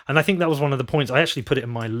it, and I think that was one of the points. I actually put it in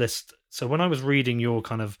my list. So when I was reading your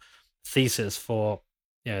kind of thesis for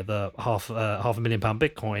the half a million pound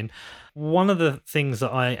Bitcoin, one of the things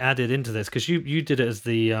that I added into this because you did it as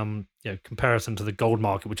the comparison to the gold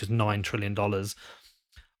market, which is $9 trillion.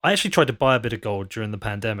 I actually tried to buy a bit of gold during the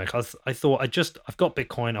pandemic. I thought I've got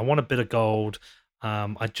Bitcoin. I want a bit of gold.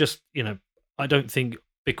 I just I don't think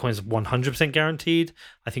Bitcoin's 100% guaranteed.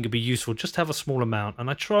 I think it'd be useful just to have a small amount. And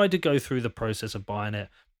I tried to go through the process of buying it.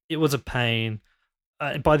 It was a pain.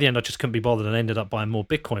 By the end, I just couldn't be bothered and ended up buying more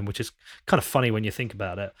Bitcoin, which is kind of funny when you think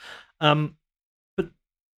about it. But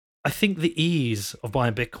I think the ease of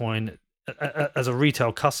buying Bitcoin as a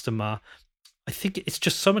retail customer, I think it's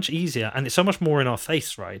just so much easier and it's so much more in our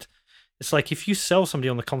face, right? It's like if you sell somebody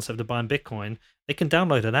on the concept of buying Bitcoin, they can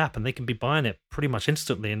download an app and they can be buying it pretty much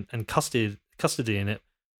instantly and custodying it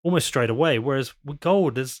almost straight away. Whereas with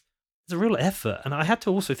gold, there's a real effort. And I had to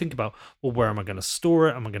also think about, well, where am I going to store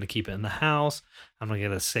it? Am I going to keep it in the house? Am I going to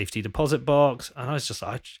get a safety deposit box? And I was just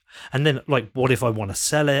like, and then like, what if I want to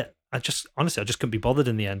sell it? I just couldn't be bothered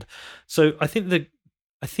in the end. So I think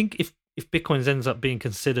if Bitcoin ends up being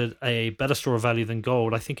considered a better store of value than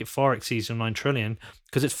gold, I think it far exceeds your 9 trillion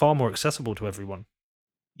because it's far more accessible to everyone.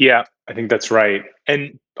 Yeah, I think that's right.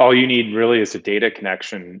 And all you need really is a data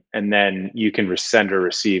connection, and then you can send or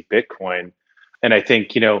receive Bitcoin. And I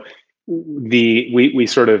think we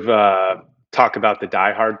sort of talk about the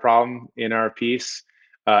diehard problem in our piece.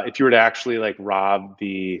 If you were to actually like rob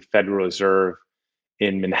the Federal Reserve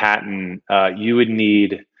in Manhattan, you would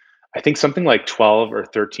need, I think, something like 12 or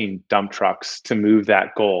 13 dump trucks to move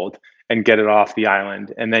that gold and get it off the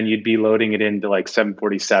island. And then you'd be loading it into like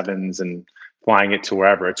 747s and flying it to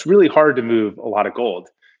wherever. It's really hard to move a lot of gold.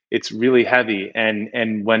 It's really heavy.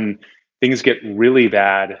 And when things get really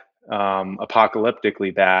bad,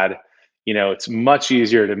 apocalyptically bad, it's much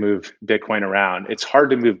easier to move Bitcoin around. It's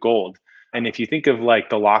hard to move gold. And if you think of like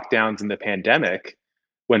the lockdowns and the pandemic,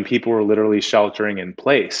 when people were literally sheltering in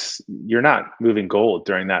place. You're not moving gold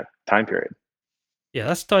during that time period. Yeah,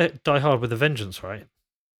 that's Die Hard with a Vengeance, right?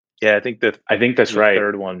 Yeah, I think that's the right.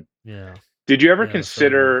 third one. Yeah, Did you ever yeah, the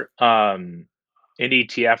third one. consider an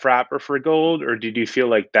ETF wrapper for gold, or did you feel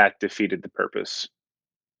like that defeated the purpose?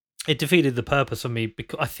 It defeated the purpose of me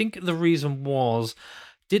because I think the reason was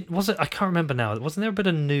it? I can't remember now. Wasn't there a bit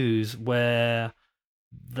of news where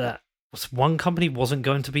that was one company wasn't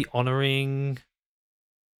going to be honoring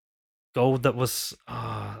gold that was?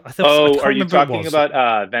 I Oh, can't are you remember what it talking was.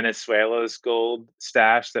 about Venezuela's gold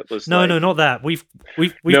stash that was No, like? no, not that. We've No,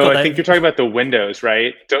 got I think that. you're talking about the windows,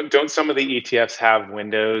 right? Don't some of the ETFs have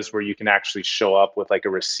windows where you can actually show up with like a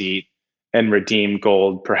receipt and redeem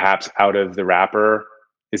gold perhaps out of the wrapper?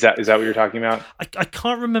 Is that what you're talking about? I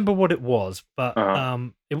can't remember what it was, but Uh-huh.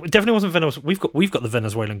 it definitely wasn't Venezuela. We've got the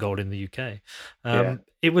Venezuelan gold in the UK. Yeah.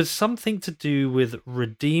 It was something to do with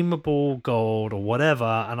redeemable gold or whatever,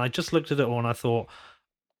 and I just looked at it all and I thought,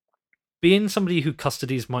 being somebody who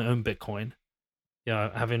custodies my own Bitcoin,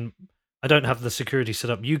 having I don't have the security set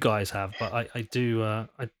up you guys have, but I do.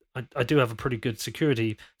 I do have a pretty good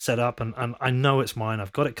security set up, and I know it's mine.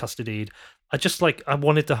 I've got it custodied. I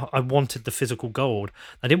wanted the physical gold.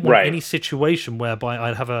 I didn't want Right. any situation whereby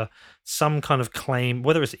I'd have some kind of claim,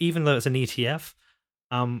 whether it's even though it's an ETF.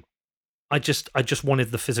 Um, I just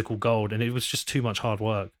wanted the physical gold, and it was just too much hard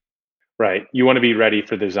work. Right. You want to be ready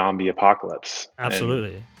for the zombie apocalypse. And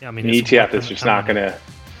Absolutely, yeah. I mean, an it's a ETF is weapon just and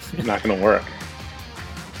not money. gonna work.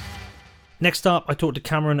 Next up, I talked to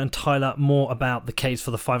Cameron and Tyler more about the case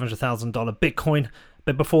for the $500,000 Bitcoin.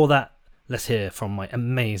 But before that, let's hear from my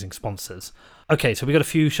amazing sponsors. Okay, so we got a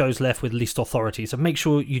few shows left with Least Authority, so make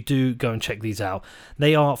sure you do go and check these out.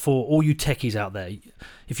 They are for all you techies out there.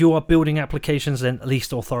 If you are building applications, then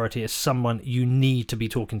Least Authority is someone you need to be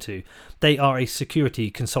talking to. They are a security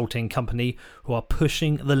consulting company who are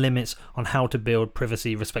pushing the limits on how to build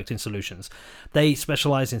privacy respecting solutions. They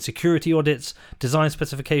specialize in security audits, design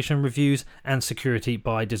specification reviews, and security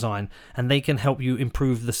by design, and they can help you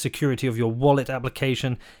improve the security of your wallet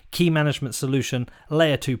application, key management solution,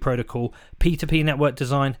 layer 2 protocol, P2P network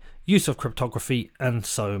design, use of cryptography, and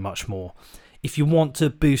so much more. If you want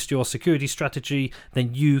to boost your security strategy,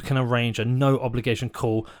 then you can arrange a no obligation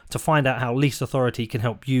call to find out how Least Authority can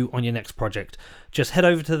help you on your next project. Just head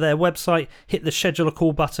over to their website, hit the schedule a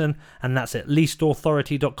call button, and that's at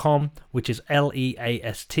leastauthority.com, which is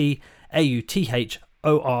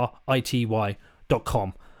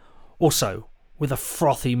leastauthority.com. Also, with a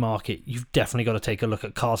frothy market, you've definitely got to take a look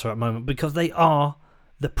at Casa at the moment because they are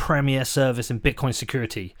the premier service in Bitcoin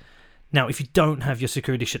security. Now, if you don't have your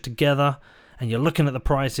security shit together and you're looking at the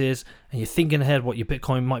prices and you're thinking ahead what your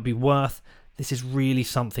Bitcoin might be worth, this is really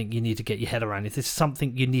something you need to get your head around. If this is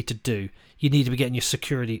something you need to do, you need to be getting your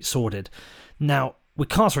security sorted. Now, with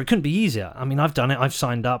Casa, it couldn't be easier. I mean, I've done it. I've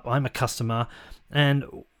signed up. I'm a customer. And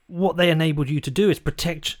what they enabled you to do is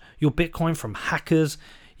protect your Bitcoin from hackers,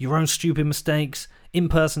 your own stupid mistakes,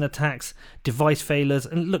 in-person attacks, device failures,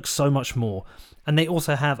 and look, so much more. And they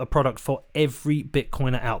also have a product for every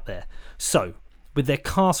Bitcoiner out there. So, with their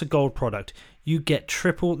Casa Gold product, you get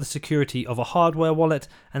triple the security of a hardware wallet,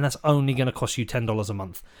 and that's only going to cost you $10 a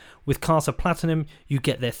month. With Casa Platinum, you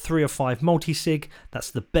get their 3 of 5 multi-sig. That's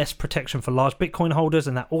the best protection for large Bitcoin holders,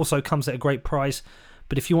 and that also comes at a great price.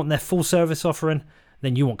 But if you want their full service offering,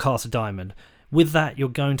 then you want Casa Diamond. With that, you're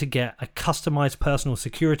going to get a customized personal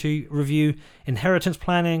security review, inheritance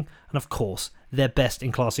planning, and of course, their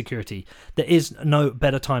best-in-class security. There is no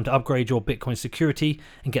better time to upgrade your Bitcoin security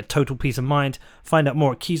and get total peace of mind. Find out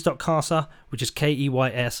more at keys.casa, which is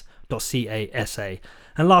keys.casa.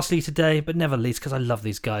 And lastly today, but never least, because I love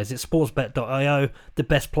these guys, it's sportsbet.io, the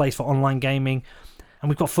best place for online gaming. And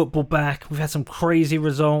we've got football back. We've had some crazy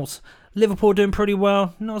results. Liverpool doing pretty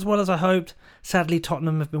well, not as well as I hoped. Sadly,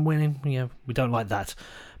 Tottenham have been winning. We don't like that.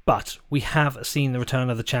 But we have seen the return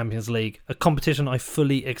of the Champions League, a competition I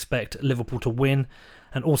fully expect Liverpool to win,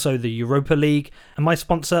 and also the Europa League. And my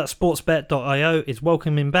sponsor, sportsbet.io, is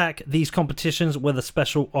welcoming back these competitions with a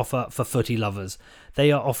special offer for footy lovers.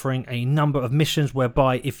 They are offering a number of missions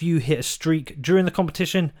whereby if you hit a streak during the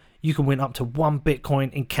competition, you can win up to 1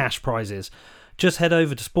 Bitcoin in cash prizes. Just head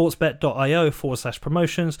over to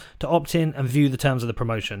sportsbet.io/promotions to opt in and view the terms of the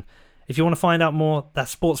promotion. If you want to find out more,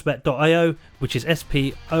 that's sportsbet.io, which is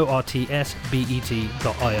sportsbet.io.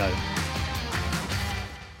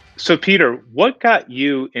 So, Peter, what got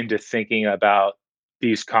you into thinking about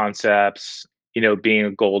these concepts, being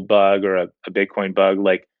a gold bug or a Bitcoin bug?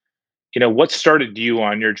 Like, what started you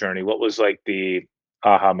on your journey? What was like the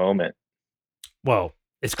aha moment? Well,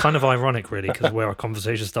 It's kind of ironic, really, because where our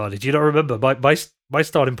conversation started. You don't remember my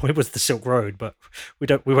starting point was the Silk Road, but we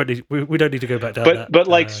don't need to go back down that But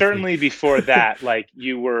like theme. certainly before that, like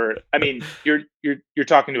you were, I mean, you're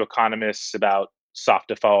talking to economists about soft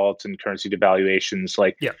defaults and currency devaluations.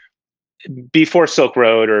 Like Yeah. before Silk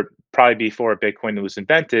Road, or probably before Bitcoin was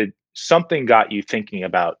invented, something got you thinking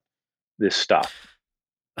about this stuff.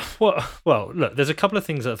 Well, look, there's a couple of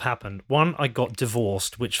things that have happened. One, I got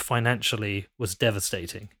divorced, which financially was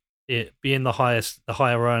devastating. It being the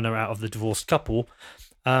higher earner out of the divorced couple,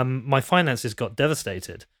 my finances got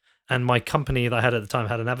devastated, and my company that I had at the time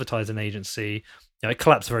had an advertising agency. It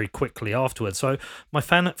collapsed very quickly afterwards. So my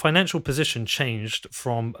financial position changed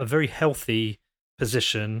from a very healthy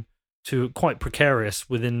position to quite precarious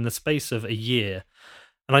within the space of a year,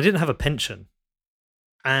 and I didn't have a pension.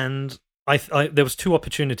 And there was two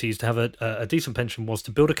opportunities to have a decent pension: was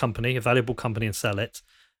to build a company, a valuable company, and sell it,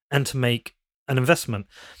 and to make an investment.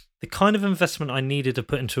 The kind of investment I needed to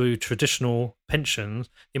put into traditional pensions,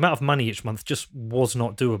 the amount of money each month just was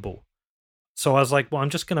not doable. So I was like, well, I'm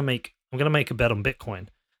gonna make a bet on Bitcoin.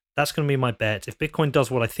 That's gonna be my bet. If Bitcoin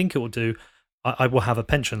does what I think it will do, I will have a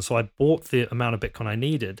pension. So I bought the amount of Bitcoin I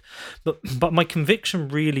needed. But my conviction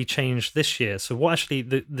really changed this year. So what actually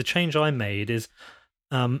the change I made is,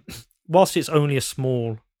 um, whilst it's only a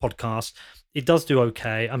small podcast, it does do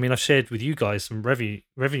okay. I mean, I've shared with you guys some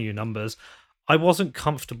revenue numbers. I wasn't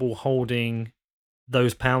comfortable holding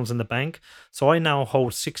those pounds in the bank, so I now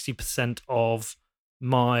hold 60% of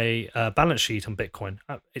my balance sheet on Bitcoin.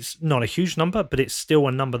 It's not a huge number, but it's still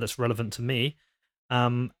a number that's relevant to me,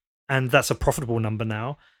 um, and that's a profitable number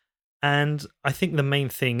now. And I think the main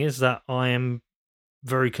thing is that I am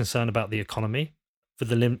very concerned about the economy for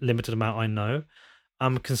the limited amount I know.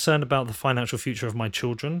 I'm concerned about the financial future of my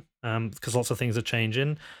children, because lots of things are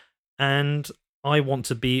changing, and I want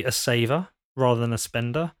to be a saver rather than a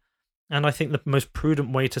spender. And I think the most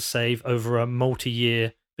prudent way to save over a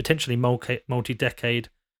multi-year, potentially multi-decade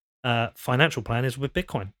financial plan is with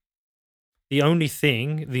Bitcoin. The only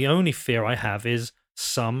fear I have is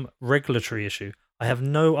some regulatory issue. I have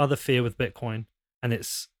no other fear with Bitcoin and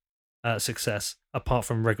its success apart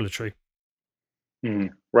from regulatory.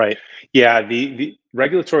 Right. Yeah. The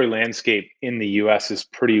regulatory landscape in the US is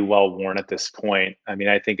pretty well worn at this point. I mean,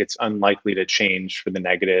 I think it's unlikely to change for the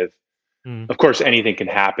negative. Mm, Of course, anything can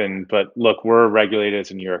happen, but look, we're regulated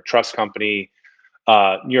as a New York trust company.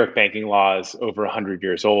 New York banking law is over 100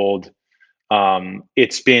 years old.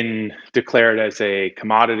 It's been declared as a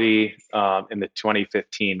commodity in the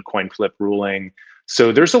 2015 coin flip ruling.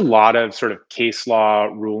 So there's a lot of sort of case law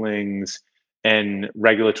rulings and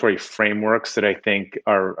regulatory frameworks that I think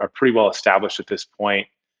are pretty well established at this point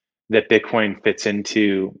that Bitcoin fits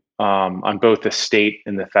into on both the state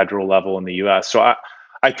and the federal level in the US. So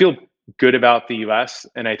I feel good about the US,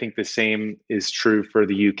 and I think the same is true for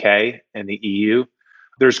the UK and the EU.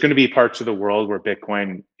 There's going to be parts of the world where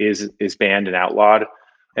Bitcoin is banned and outlawed,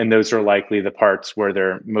 and those are likely the parts where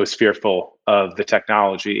they're most fearful of the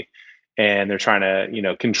technology, and they're trying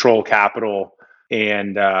to control capital,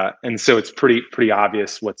 and so it's pretty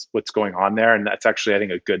obvious what's going on there, and that's actually I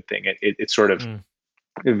think a good thing. It sort of mm,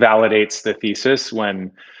 it validates the thesis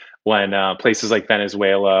when places like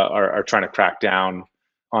Venezuela are trying to crack down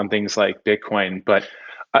on things like Bitcoin. But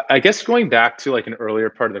I guess going back to like an earlier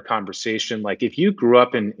part of the conversation, like if you grew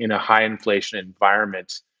up in a high inflation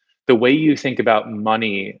environment, the way you think about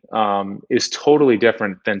money is totally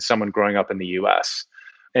different than someone growing up in the U.S.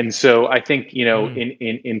 And so I think mm.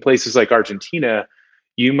 in places like Argentina,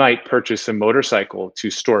 you might purchase a motorcycle to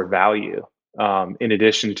store value in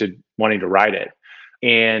addition to wanting to ride it.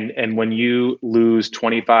 And when you lose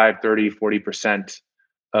 25, 30, 40%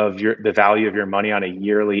 of the value of your money on a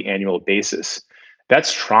yearly annual basis,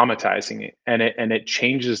 that's traumatizing, and it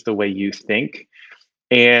changes the way you think.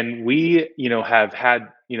 And we have had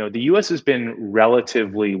the US has been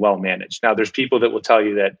relatively well managed. Now there's people that will tell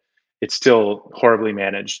you that it's still horribly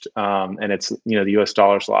managed, and it's the US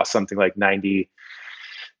dollar's lost something like 95%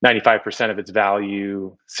 of its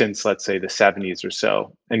value since, let's say, the 70s or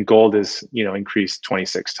so, and gold has increased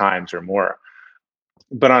 26 times or more.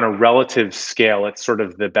 But on a relative scale, it's sort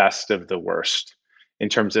of the best of the worst in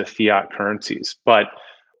terms of fiat currencies. But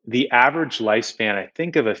the average lifespan, I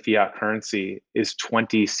think, of a fiat currency is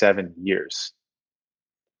 27 years.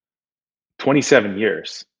 27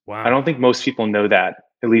 years. I Wow. don't think most people know that,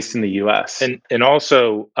 at least in the US. And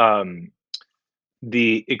also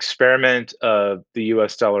the experiment of the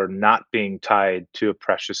US dollar not being tied to a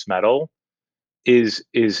precious metal is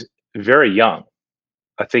very young.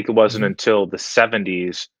 I think it wasn't Hmm. until the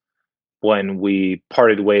 70s when we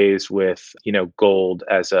parted ways with gold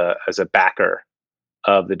as a backer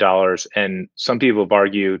of the dollars. And some people have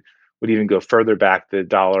argued would even go further back. The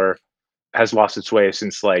dollar has lost its way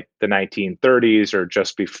since like the 1930s or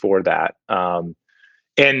just before that.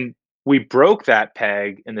 And we broke that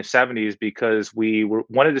peg in the 70s because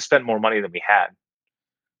wanted to spend more money than we had.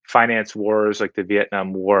 Finance wars like the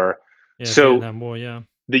Vietnam War. Yeah, So Vietnam War. Yeah,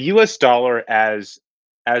 the US dollar as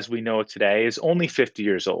we know it today is only 50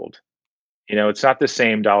 years old. It's not the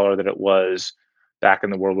same dollar that it was back in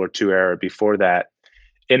the World War II era before that.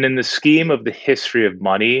 And in the scheme of the history of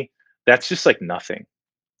money, that's just like nothing.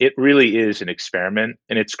 It really is an experiment.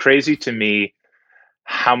 And it's crazy to me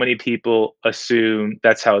how many people assume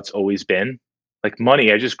that's how it's always been. Like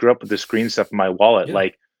money, I just grew up with this green stuff in my wallet. yeah.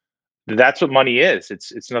 Like that's what money is.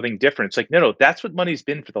 It's nothing different. It's like, no, that's what money's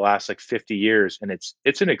been for the last like 50 years. And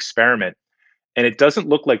it's an experiment. And it doesn't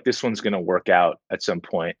look like this one's gonna work out at some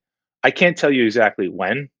point. I can't tell you exactly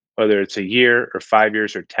when, whether it's a year or 5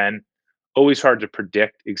 years or 10. Always hard to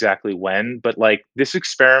predict exactly when, but like this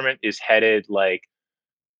experiment is headed like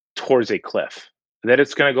towards a cliff that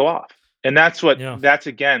it's going to go off. And Yeah. that's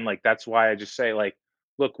again like that's why I just say like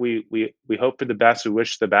look, we hope for the best, we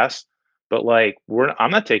wish the best, but like I'm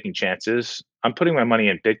not taking chances. I'm putting my money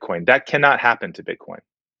in Bitcoin. That cannot happen to Bitcoin.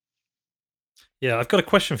 Yeah, I've got a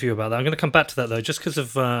question for you about that. I'm going to come back to that though, just because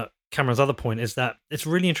of Cameron's other point. Is that it's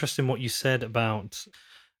really interesting what you said about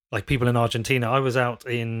like people in Argentina. I was out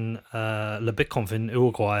in La BitConf in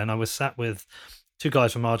Uruguay, and I was sat with two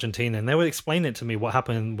guys from Argentina, and they were explaining it to me what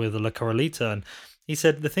happened with La Corralita. And he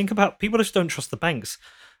said the thing about people just don't trust the banks.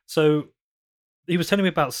 So he was telling me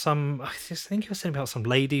about I just think he was telling me about some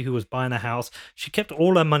lady who was buying a house. She kept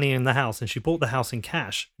all her money in the house, and she bought the house in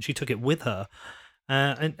cash, and she took it with her.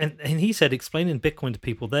 And he said explaining Bitcoin to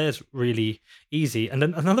people there's really easy. And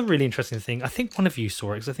then another really interesting thing, I think one of you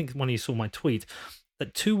saw it because I think one of you saw my tweet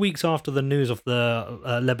that 2 weeks after the news of the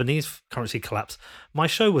Lebanese currency collapse, my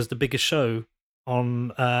show was the biggest show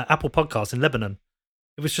on Apple Podcasts in Lebanon.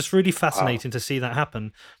 It was just really Wow. fascinating to see that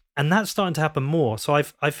happen, and that's starting to happen more. So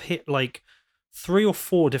I've hit like 3 or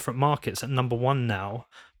 4 different markets at number one now.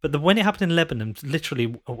 But when it happened in Lebanon,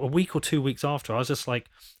 literally a week or 2 weeks after, I was just like,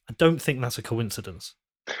 I don't think that's a coincidence.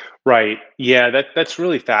 Right. Yeah, that's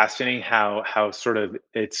really fascinating how sort of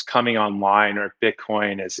it's coming online, or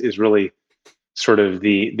Bitcoin is really sort of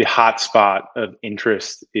the hot spot of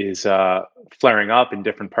interest is flaring up in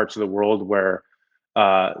different parts of the world where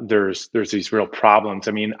there's these real problems.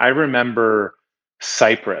 I mean, I remember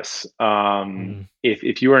Cyprus. Mm,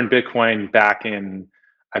 If you were in Bitcoin back in,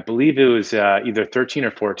 I believe it was either 13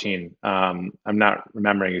 or 14. I'm not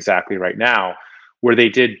remembering exactly right now, where they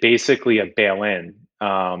did basically a bail-in,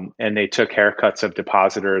 and they took haircuts of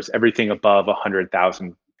depositors, everything above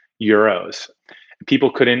 100,000 euros.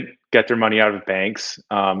 People couldn't get their money out of banks.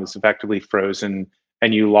 It was effectively frozen,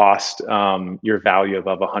 and you lost your value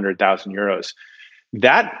above 100,000 euros.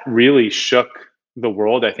 That really shook the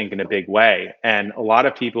world, I think, in a big way. And a lot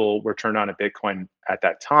of people were turned on to Bitcoin at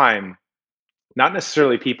that time, not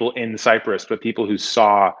necessarily people in Cyprus, but people who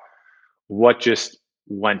saw what just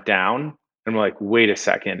went down and were like, wait a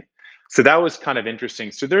second. So that was kind of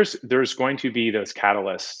interesting. So there's going to be those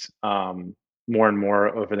catalysts, more and more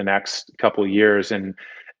over the next couple of years. And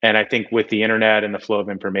I think with the internet and the flow of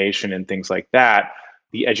information and things like that,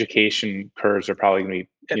 the education curves are probably going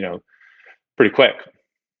to be, pretty quick.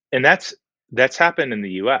 And that's happened in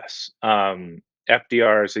the US.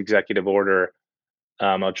 FDR's executive order,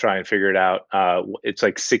 I'll try and figure it out. It's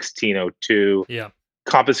like 1602 yeah,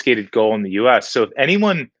 confiscated gold in the US. So if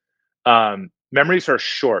anyone memories are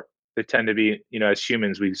short, they tend to be, as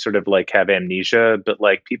humans, we sort of like have amnesia, but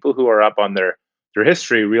like people who are up on their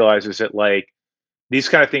history realizes that like these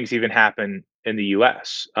kind of things even happen in the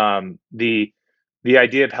US. The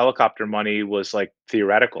idea of helicopter money was like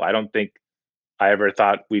theoretical. I don't think I ever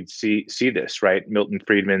thought we'd see this, right? Milton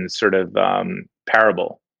Friedman's sort of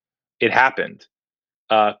parable. It happened.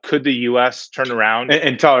 Could the US turn around?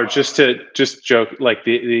 And Tyler, just joke, like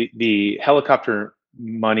the helicopter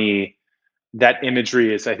money, that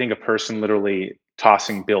imagery is, I think, a person literally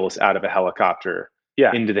tossing bills out of a helicopter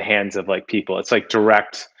Yeah. into the hands of like people. It's like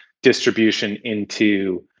direct distribution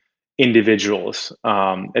into individuals.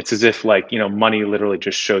 It's as if like, money literally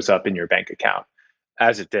just shows up in your bank account.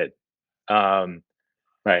 As it did. Um,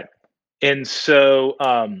 Right. and so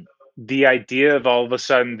the idea of all of a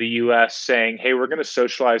sudden the US saying, hey, we're going to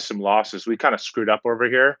socialize some losses. We kind of screwed up over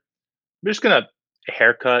here. We're just going to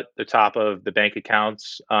haircut the top of the bank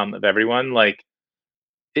accounts of everyone. Like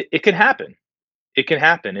it can happen. It can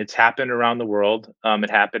happen. It's happened around the world. It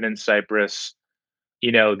happened in Cyprus.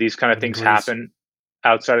 These kind of happened in things Greece. happen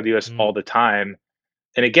outside of the US Mm, all the time.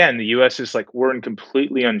 And again, the US is like, we're in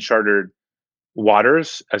completely uncharted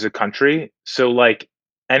waters as a country. So like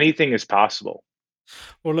anything is possible.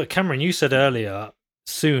 Well, look, Cameron, you said earlier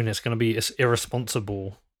soon it's going to be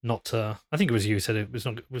irresponsible not to. I think it was you said it was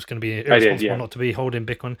not it was going to be I did, irresponsible yeah. not to be holding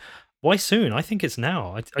Bitcoin. Why soon? I think it's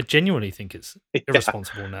now. I genuinely think it's Yeah,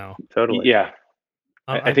 irresponsible now. totally. Yeah,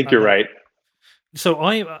 I think I you're like. right. So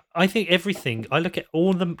I think everything. I look at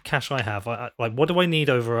all the cash I have. Like, what do I need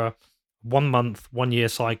over a 1 month, 1 year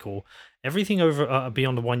cycle? Everything over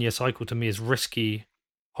beyond the 1 year cycle to me is risky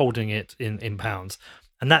holding it in pounds,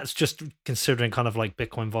 and that's just considering kind of like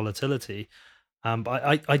Bitcoin volatility.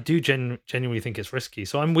 But I do genuinely think it's risky.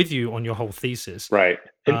 So I'm with you on your whole thesis. Right.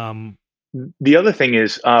 And Um, the other thing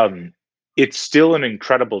is, it's still an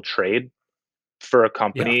incredible trade for a yeah,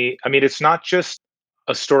 company. I mean, it's not just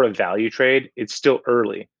a store of value trade, it's still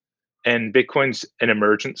early. And Bitcoin's an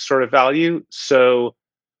emergent sort of value. So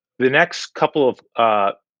the next couple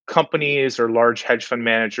of companies or large hedge fund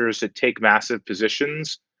managers that take massive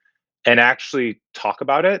positions and actually talk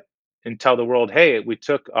about it and tell the world, hey, we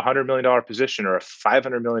took $100 million position or a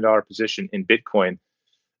 $500 million position in Bitcoin.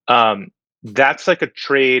 Um, that's like a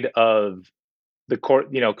trade of the court,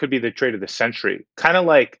 could be the trade of the century. Kind of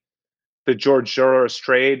like the George Soros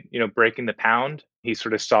trade, breaking the pound. He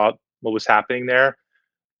sort of saw what was happening there.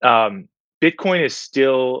 Um, Bitcoin is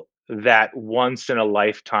still that once in a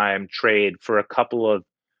lifetime trade for a couple of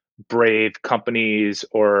brave companies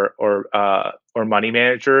or money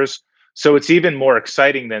managers. So it's even more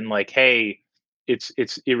exciting than like, hey,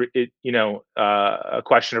 a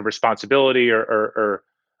question of responsibility or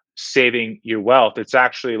saving your wealth. It's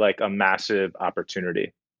actually like a massive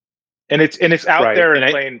opportunity, and it's out Right. there And in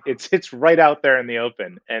I plain. It's right out there in the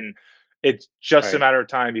open, and it's just a right. matter of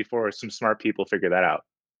time before some smart people figure that out.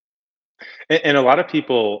 And a lot of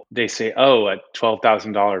people they say, "Oh, at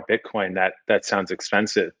 $12,000 Bitcoin, that sounds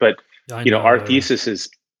expensive." But I our know. thesis is,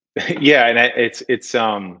 yeah, and it's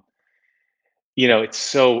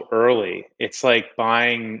so early. It's like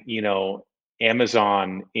buying,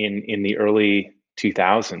 Amazon in the early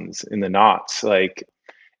 2000s in the knots. Like,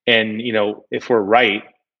 and if we're right,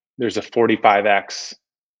 there's a 45x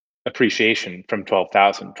appreciation from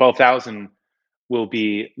 12,000. 12,000 will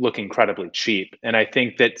look incredibly cheap. And I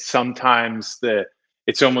think that sometimes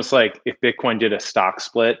it's almost like if Bitcoin did a stock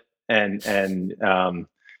split and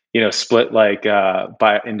split like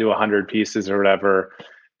by into 100 pieces or whatever,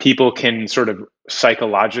 people can sort of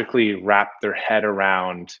psychologically wrap their head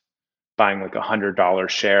around buying like $100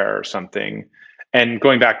 share or something. And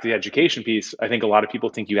going back to the education piece, I think a lot of people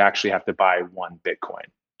think you actually have to buy one Bitcoin,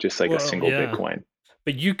 just like a Well, single yeah. Bitcoin.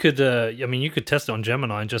 But you could, I mean, you could test it on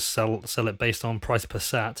Gemini and just sell it based on price per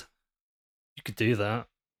sat. You could do that.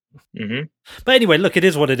 Hmm. But anyway, look, it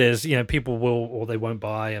is what it is. People will or they won't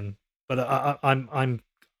buy, and but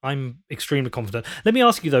I'm extremely confident. Let me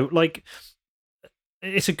ask you though, like,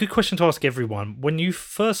 it's a good question to ask everyone. When you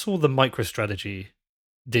first saw the MicroStrategy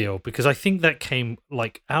deal, because I think that came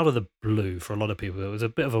like out of the blue for a lot of people. It was a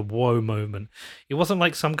bit of a whoa moment. It wasn't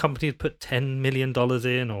like some companies put $10 million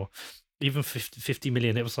in or even 50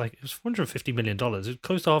 million. It was like it was $450 million. It was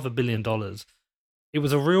close to $500 million. It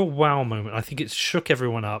was a real wow moment. I think it shook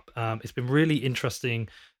everyone up. It's been really interesting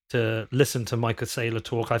to listen to Michael Saylor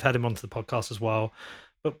talk. I've had him onto the podcast as well.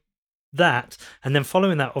 But that, and then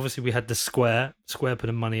following that, obviously we had the Square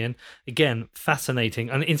putting money in. Again, fascinating,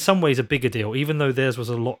 and in some ways a bigger deal. Even though theirs was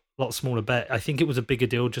a lot smaller bet, I think it was a bigger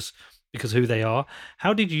deal just because of who they are.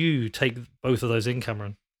 How did you take both of those in,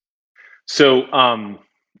 Cameron? So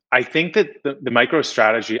I think that the micro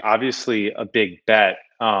strategy, obviously a big bet,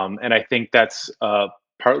 and I think that's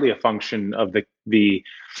partly a function of the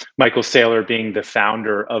Michael Saylor being the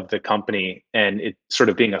founder of the company and it sort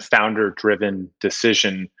of being a founder driven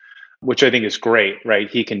decision, which I think is great, right?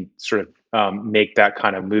 He can sort of make that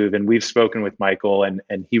kind of move, and we've spoken with Michael, and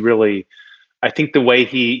he really, I think the way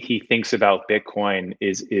he thinks about Bitcoin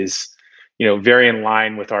is very in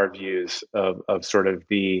line with our views of sort of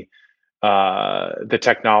the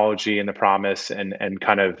technology and the promise and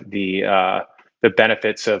kind of the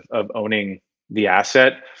benefits of owning the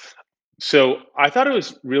asset. So I thought it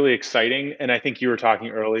was really exciting, and I think you were talking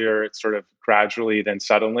earlier. It's sort of gradually, then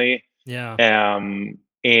suddenly, Yeah.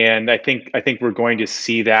 and I think we're going to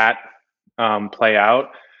see that play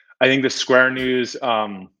out. I think the Square news,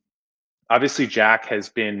 obviously, Jack has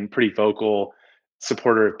been pretty vocal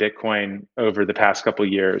supporter of Bitcoin over the past couple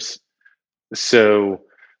of years. So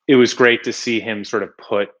it was great to see him sort of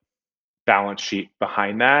put balance sheet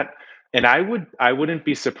behind that. And I wouldn't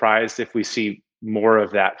be surprised if we see more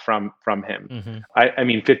of that from him. Hmm. I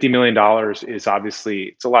mean, $50 million is obviously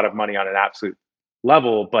it's a lot of money on an absolute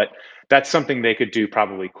level, but that's something they could do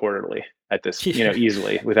probably quarterly. at this, Yeah.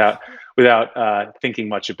 easily without thinking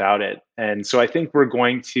much about it. And so I think we're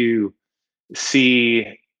going to see,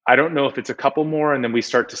 I don't know if it's a couple more and then we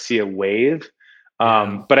start to see a wave.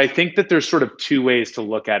 Yeah. But I think that there's sort of two ways to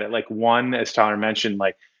look at it. Like one, as Tyler mentioned,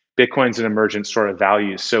 like Bitcoin's an emergent sort of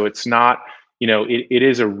value. So it's not, it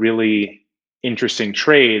is a really interesting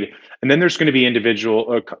trade. And then there's going to be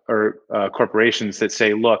individual or corporations that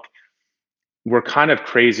say, look, we're kind of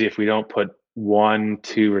crazy if we don't put 1,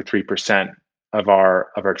 2, or 3% of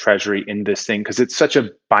our treasury in this thing because it's such a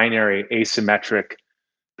binary, asymmetric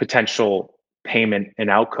potential payment and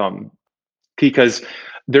outcome. Because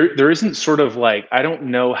there isn't sort of like, I don't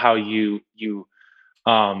know how you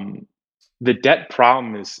um the debt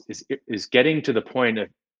problem is getting to the point of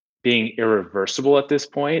being irreversible at this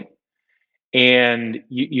point, and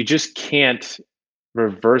you just can't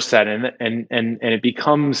reverse that, and it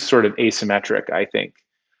becomes sort of asymmetric, I think.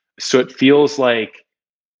 So it feels like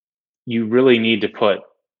you really need to put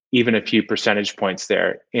even a few percentage points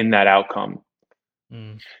there in that outcome.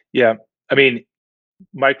 Mm. Yeah. I mean,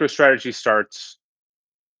 MicroStrategy starts,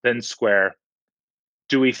 then Square.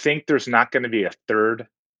 Do we think there's not going to be a third,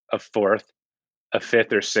 a fourth, a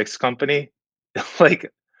fifth, or sixth company?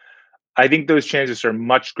 Like, I think those chances are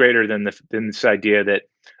much greater than this idea that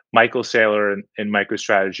Michael Saylor and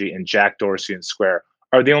MicroStrategy and Jack Dorsey and Square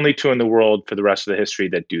are the only two in the world for the rest of the history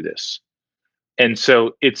that do this. And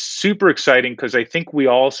so it's super exciting because I think we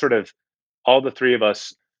all sort of, all the three of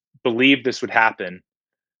us, believed this would happen.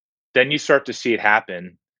 Then you start to see it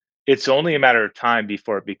happen. It's only a matter of time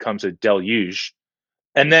before it becomes a deluge.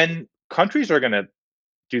 And then countries are going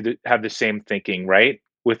to have the same thinking, right?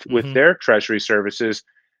 With Hmm. their treasury services,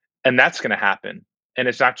 and that's going to happen. And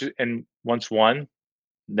it's not just, and once one,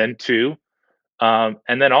 then two, and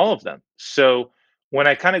then all of them. So when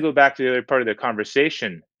I kind of go back to the other part of the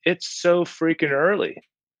conversation, it's so freaking early.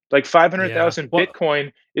 Like Yeah. 500,000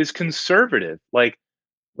 Bitcoin is conservative. Like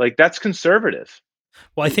that's conservative,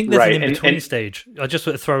 Well, I think there's an Right. in between And stage. I just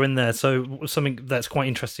want to throw in there. So something that's quite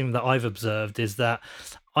interesting that I've observed is that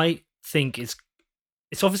I think it's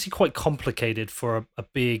obviously quite complicated for a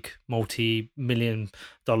big multi-million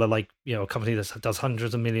dollar, like, a company that does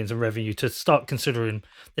hundreds of millions of revenue to start considering,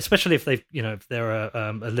 especially if they've, if they're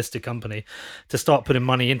a listed company, to start putting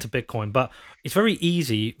money into Bitcoin. But it's very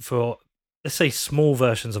easy for, let's say, small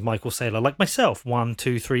versions of Michael Saylor, like myself, 1,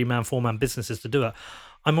 2, 3 man, 4 man businesses, to do it.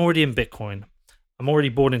 I'm already in Bitcoin. I'm already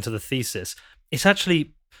bought into the thesis. It's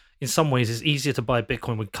actually, in some ways, it's easier to buy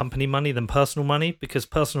Bitcoin with company money than personal money, because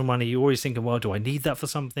personal money, you're always thinking, well, do I need that for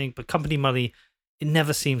something? But company money, it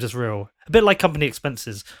never seems as real. A bit like company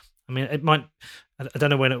expenses. I mean, it might, I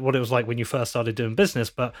don't know what it was like when you first started doing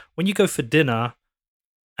business, but when you go for dinner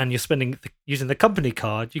and you're using the company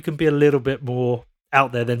card, you can be a little bit more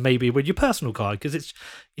out there than maybe with your personal card, because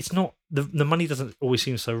it's not, the money doesn't always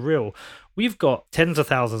seem so real. We've got tens of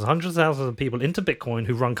thousands, hundreds of thousands of people into Bitcoin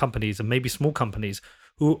who run companies, and maybe small companies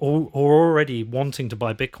who are already wanting to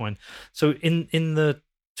buy Bitcoin. So in the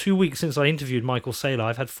 2 weeks since I interviewed Michael Saylor,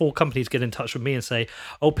 I've had 4 companies get in touch with me and say,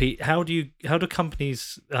 "Oh, Pete, how do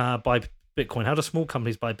companies buy Bitcoin? How do small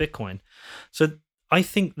companies buy Bitcoin?" So I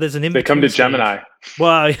think there's an in they come between to stage. Gemini.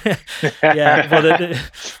 Well, yeah. Well,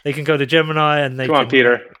 they can go to Gemini, and they Come on, can.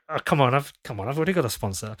 Peter. Oh, come on! I've already got a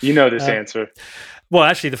sponsor. You know this Uh, answer. well,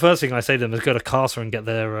 actually, the first thing I say to them is go to Casa and get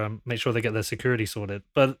their make sure they get their security sorted.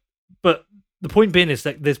 But the point being is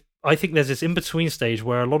that I think there's this in between stage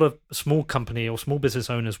where a lot of small company or small business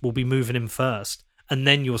owners will be moving in first, and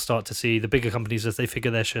then you'll start to see the bigger companies as they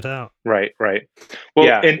figure their shit out. right? Right. Well,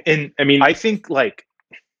 Yeah. and I mean, I think, like,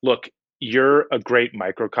 look, you're a great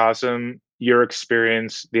microcosm. Your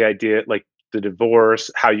experience, the idea, like the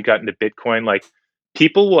divorce, how you got into Bitcoin, like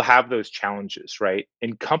people will have those challenges, right?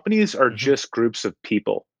 And companies are Hmm. just groups of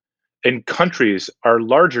people, and countries are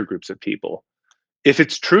larger groups of people. If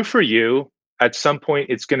it's true for you, at some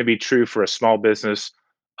point, it's going to be true for a small business,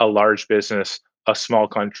 a large business, a small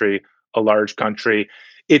country, a large country.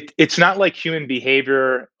 It's not like human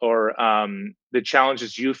behavior or the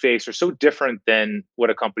challenges you face are so different than what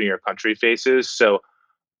a company or country faces. So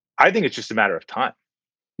I think it's just a matter of time.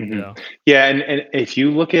 mhm. Yeah. Yeah, and if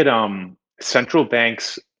you look at central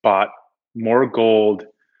banks bought more gold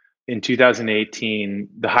in 2018,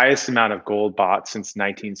 the highest amount of gold bought since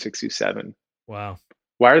 1967. Wow.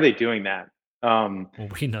 Why are they doing that? Um, Well,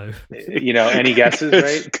 we know. any guesses,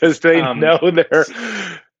 right? Because they Um, know they're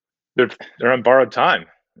they're on borrowed time.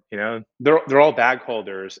 they're all bag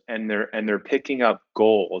holders, and they're picking up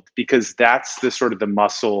gold because that's the sort of the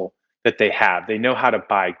muscle that they have. They know how to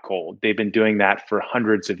buy gold. They've been doing that for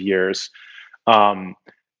hundreds of years. Um,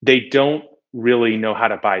 they don't really know how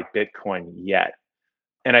to buy Bitcoin yet.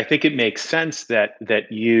 And I think it makes sense that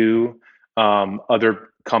you, other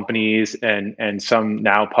companies, and some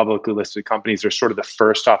now publicly listed companies are sort of the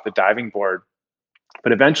first off the diving board.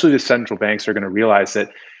 But eventually, the central banks are going to realize that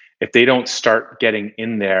if they don't start getting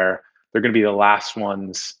in there, they're going to be the last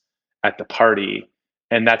ones at the party,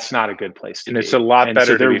 and that's not a good place to And it's a be. lot And so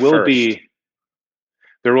better to be first.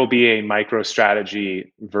 there will be a micro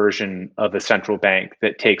strategy version of a central bank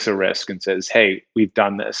that takes a risk and says, "Hey, we've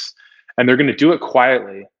done this," and they're going to do it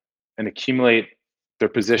quietly and accumulate their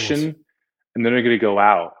Of course. position, and then they're going to go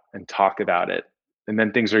out and talk about it, and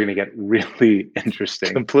then things are going to get really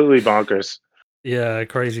interesting. Completely bonkers. Yeah,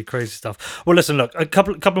 crazy, crazy stuff. Well, listen, look, a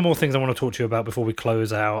couple more things I want to talk to you about before we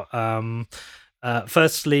close out.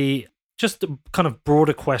 Firstly, just a kind of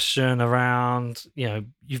broader question around,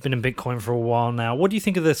 you've been in Bitcoin for a while now. What do you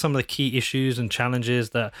think are some of the key issues and challenges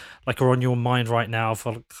that like are on your mind right now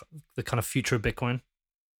for the kind of future of Bitcoin?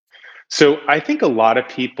 So I think a lot of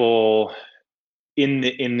people in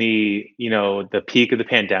the the peak of the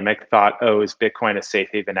pandemic thought, oh, is Bitcoin a safe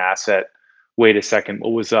haven asset? Wait a second,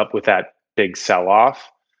 what was up with that big sell off?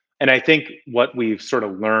 And I think what we've sort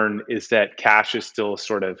of learned is that cash is still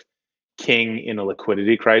sort of king in a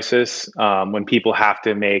liquidity crisis, when people have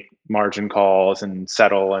to make margin calls and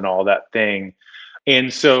settle and all that thing.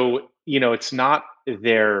 And so, it's not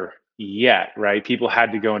there yet, right? People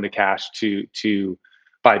had to go into cash to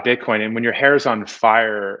buy Bitcoin. And when your hair's on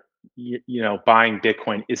fire, buying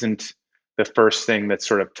Bitcoin isn't the first thing that's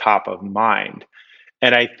sort of top of mind.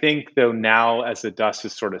 And I think though now as the dust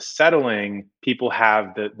is sort of settling, people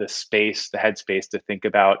have the space, the headspace to think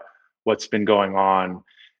about what's been going on,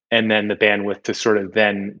 and then the bandwidth to sort of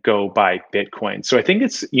then go buy Bitcoin. So I think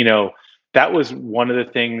that was one of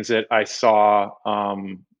the things that I saw,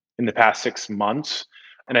 in the past 6 months.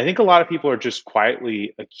 And I think a lot of people are just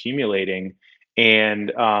quietly accumulating.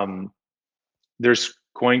 And there's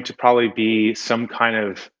going to probably be some kind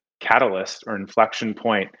of catalyst or inflection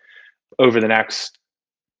point over the next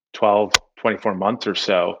 12, 24 months or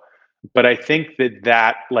so. But I think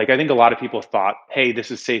like, I think a lot of people thought, hey, this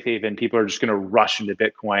is safe haven. People are just going to rush into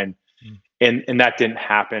Bitcoin. Mm. And that didn't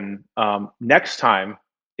happen. Next time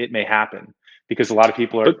it may happen because a lot of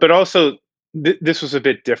people are. But also this was a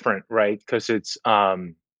bit different, right? Because it's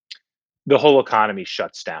the whole economy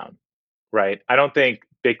shuts down, right? I don't think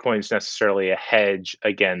Bitcoin's necessarily a hedge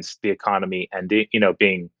against the economy ending,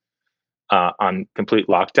 being on complete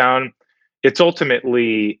lockdown. It's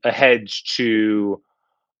ultimately a hedge to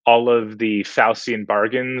all of the Faustian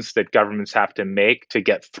bargains that governments have to make to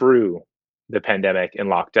get through the pandemic and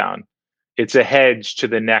lockdown. It's a hedge to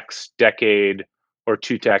the next decade or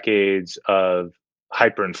 2 decades of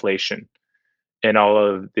hyperinflation and all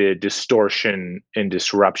of the distortion and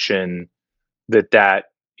disruption that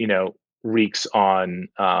wreaks on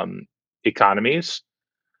economies.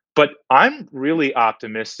 But I'm really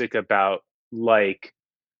optimistic about like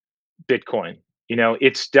Bitcoin.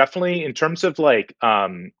 It's definitely in terms of like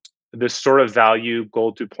the sort of value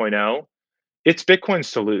gold 2.0, it's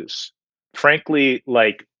Bitcoin's to lose. Frankly,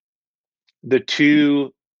 like the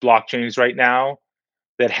two blockchains right now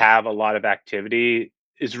that have a lot of activity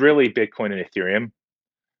is really Bitcoin and Ethereum.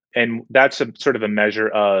 And that's a sort of a measure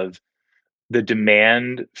of the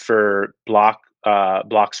demand for block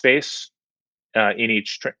space in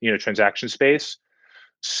each transaction space.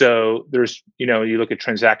 So there's, you look at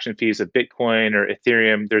transaction fees of Bitcoin or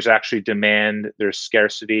Ethereum, there's actually demand, there's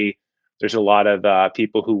scarcity, there's a lot of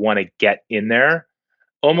people who want to get in there.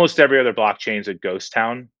 Almost every other blockchain is a ghost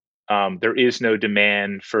town. There is no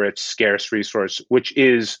demand for its scarce resource, which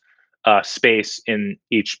is space in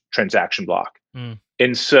each transaction block. Mm.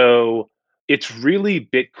 And so it's really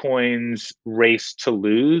Bitcoin's race to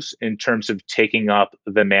lose in terms of taking up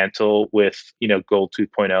the mantle with, Gold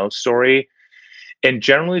 2.0 story. And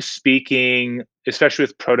generally speaking, especially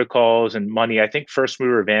with protocols and money, I think first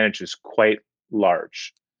mover advantage is quite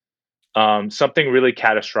large. Something really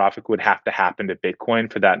catastrophic would have to happen to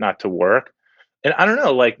Bitcoin for that not to work. And I don't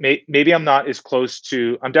know, like maybe I'm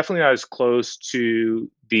definitely not as close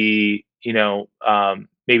to the,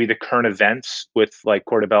 maybe the current events with like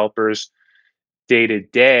core developers day to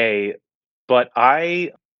day, but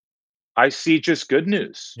I see just good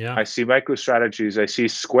news. Yeah. I see MicroStrategies. I see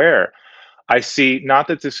Square. I see not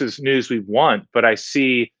that this is news we want, but I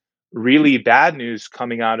see really bad news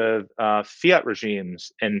coming out of fiat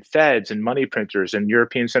regimes and Feds and money printers and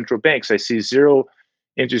European central banks. I see zero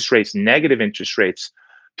interest rates, negative interest rates.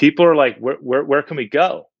 People are like, where can we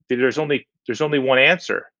go? There's only one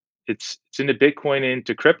answer. It's into Bitcoin and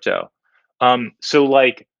into crypto. So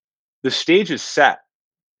like the stage is set,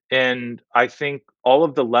 and I think all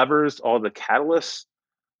of the levers, all the catalysts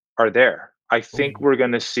are there. I think Ooh. we're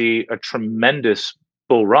going to see a tremendous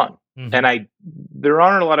bull run. Mhm. And there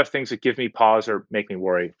aren't a lot of things that give me pause or make me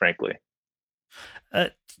worry, frankly. Uh,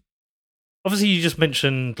 Obviously, you just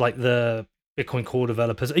mentioned like the Bitcoin core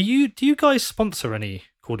developers. Do you guys sponsor any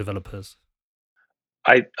core developers?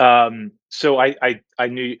 I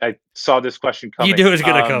knew I saw this question You knew coming. it was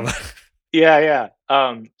gonna come. Yeah,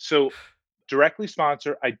 yeah. So directly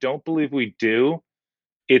sponsor, I don't believe we do.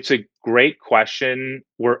 It's a great question.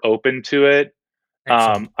 We're open to it.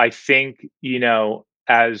 Excellent. I think,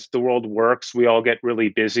 as the world works, we all get really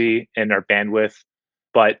busy in our bandwidth,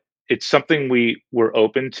 but it's something we're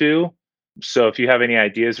open to. So if you have any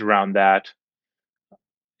ideas around that,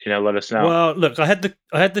 let us know. Well, look, I had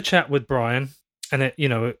the chat with Brian, and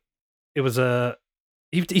it was a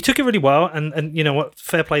he took it really well, and you know what,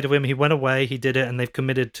 fair play to him. He went away, he did it, and they've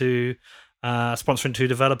committed to sponsoring two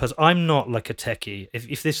developers. I'm not like a techie.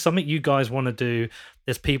 If there's something you guys want to do,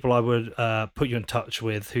 there's people I would put you in touch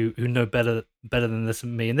with who know better than this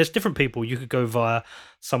than me. And there's different people. You could go via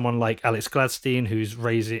someone like Alex Gladstein,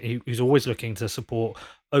 who's always looking to support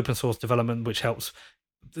open source development, which helps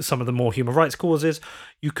some of the more human rights causes.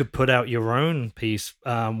 You could put out your own piece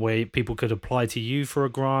where people could apply to you for a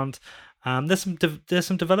grant. There's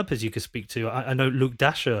some developers you could speak to. I know Luke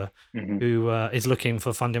Dasher, Hmm. who is looking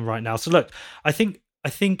for funding right now. So look, I think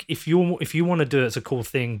if you want to do it, it's a cool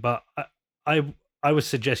thing. But I I would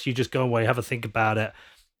suggest you just go away, have a think about it.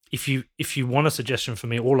 If you want a suggestion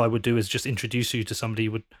from me, all I would do is just introduce you to somebody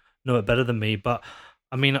who would know it better than me. But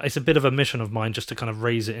I mean, it's a bit of a mission of mine just to kind of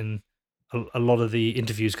raise it in a lot of the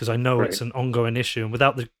interviews, because I know Right. it's an ongoing issue, and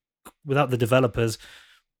without the developers,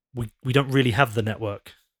 we don't really have the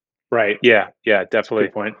network. Right. Yeah, yeah, definitely.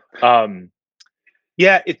 Good point. Um,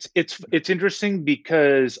 yeah, it's interesting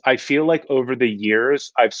because I feel like over the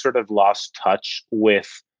years I've sort of lost touch with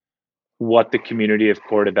what the community of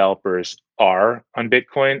core developers are on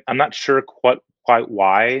Bitcoin. I'm not sure quite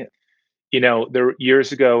why. There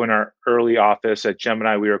years ago in our early office at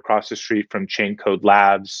Gemini, we were across the street from Chain Code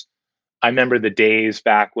Labs. I remember the days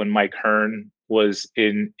back when Mike Hearn was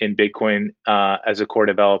in Bitcoin as a core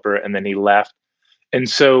developer, and then he left. And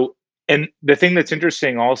so, and the thing that's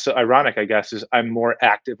interesting, also ironic, I guess, is I'm more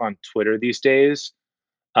active on Twitter these days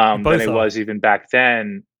You than I both are. was even back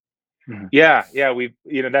then. Mhm. Yeah, yeah,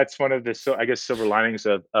 that's one of the I guess silver linings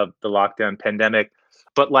of the lockdown pandemic.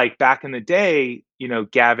 But like back in the day,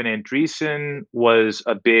 Gavin Andreessen was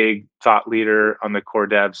a big thought leader on the core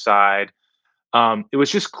dev side. It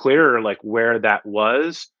was just clearer like where that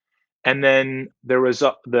was. And then there was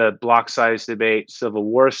the block size debate, Civil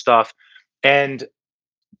War stuff. And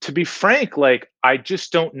to be frank, like I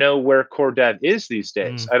just don't know where core dev is these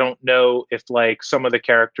days. Mm. I don't know if like some of the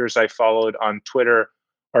characters I followed on Twitter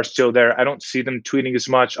are still there. I don't see them tweeting as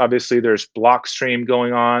much. Obviously, there's Blockstream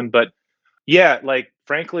going on, but yeah, like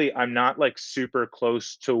frankly, I'm not like super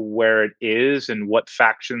close to where it is and what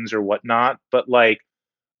factions or whatnot. But like,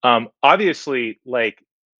 obviously, like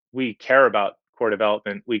we care about core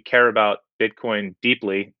development. We care about Bitcoin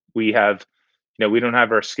deeply. We don't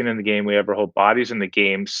have our skin in the game. We have our whole bodies in the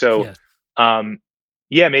game. So, Yes. um,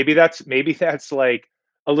 yeah, maybe that's like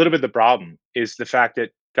a little bit the problem is the fact that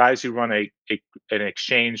guys who run an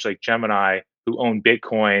exchange like Gemini, who own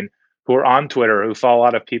Bitcoin, who are on Twitter, who follow a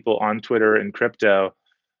lot of people on Twitter and crypto.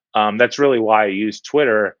 That's really why I use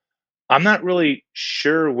Twitter. I'm not really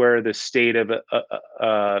sure where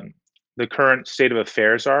the current state of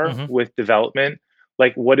affairs are Hmm. with development.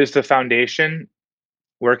 Like, what is the foundation?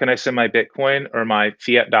 Where can I send my Bitcoin or my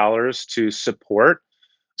fiat dollars to support?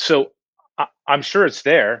 So I'm sure it's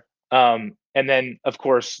there. And then, of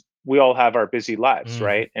course, we all have our busy lives, Hmm.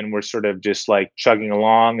 right? And we're sort of just like chugging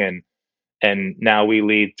along, and now we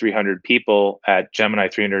lead 300 people at Gemini,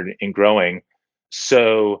 300 and growing.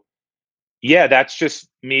 So yeah, that's just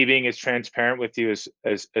me being as transparent with you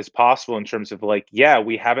as possible in terms of like, yeah,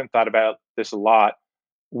 we haven't thought about this a lot.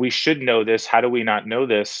 We should know this. How do we not know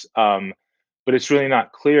this? But it's really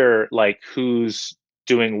not clear like who's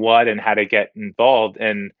doing what and how to get involved.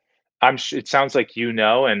 And it sounds like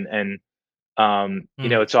Mm.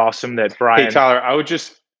 it's awesome that Hey, Brian. Tyler, I was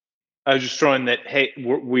just throwing that. Hey,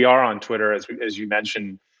 we are on Twitter as you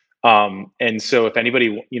mentioned, and so if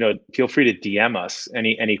anybody, feel free to DM us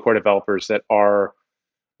any core developers that are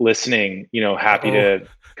listening. Happy Oh, to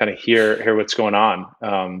kind of hear what's going on.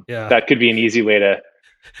 yeah. That could be an easy way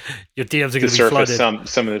Your DMs are to going to be surface flooded.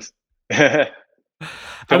 some of this. I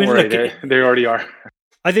Don't mean, worry, look, they already are.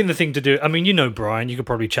 I think the thing to do, I mean, you know, Brian, you could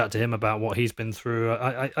probably chat to him about what he's been through.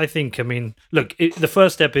 I think, I mean, look, the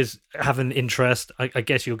first step is have an interest. I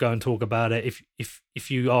guess you'll go and talk about it.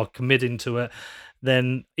 If you are committing to it,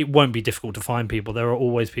 then it won't be difficult to find people. There are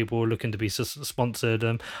always people looking to be sponsored.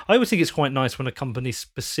 I always think it's quite nice when a company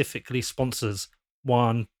specifically sponsors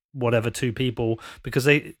one, whatever, two people, because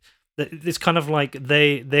it's kind of like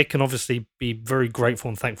they can obviously be very grateful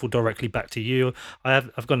and thankful directly back to you.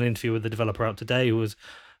 I've got an interview with the developer out today who was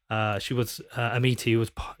she was Amity,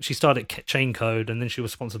 she started at Chain Code and then she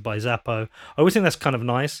was sponsored by Zappo. I always think that's kind of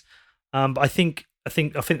nice. But I think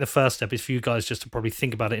the first step is for you guys just to probably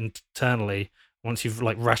think about it internally. Once you've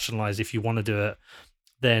like rationalized if you want to do it,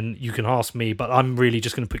 then you can ask me. But I'm really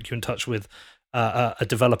just going to put you in touch with a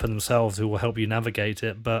developer themselves who will help you navigate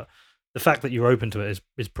it. But the fact that you're open to it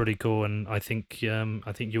is pretty cool, and I think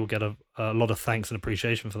you'll get a lot of thanks and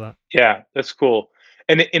appreciation for that. Yeah, that's cool.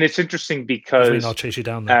 And it's interesting Definitely, I'll because chase you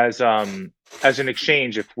down there. as an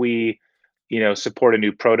exchange, if we, support a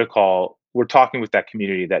new protocol, we're talking with that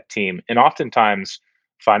community, that team, and oftentimes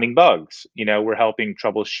finding bugs. We're helping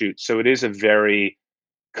troubleshoot. So it is a very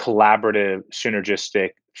collaborative,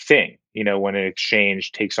 synergistic thing. When an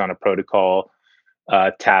exchange takes on a protocol,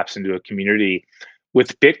 taps into a community.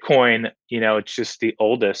 With Bitcoin, it's just the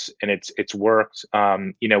oldest, and it's worked.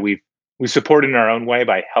 We support it in our own way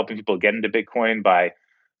by helping people get into Bitcoin by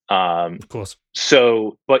Of course.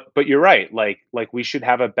 so but you're right, like we should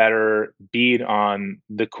have a better bead on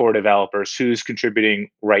the core developers who's contributing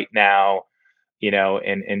right now,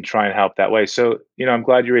 and try and help that way. So, I'm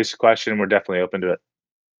glad you raised the question. We're definitely open to it.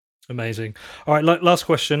 Amazing. All right, last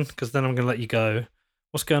question, because then I'm going to let you go.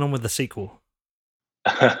 What's going on with the sequel?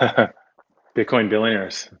 Bitcoin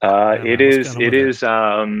billionaires. Yeah, It man, what's is going on it with it?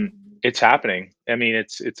 is it's happening. I mean,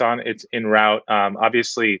 it's en route.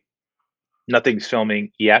 Obviously nothing's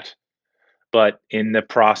filming yet, but in the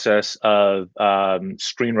process of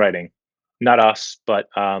screenwriting. Not us, but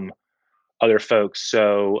other folks.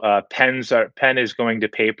 So pen is going to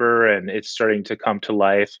paper, and it's starting to come to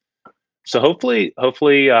life. So hopefully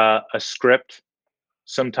a script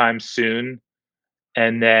sometime soon,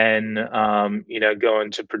 and then go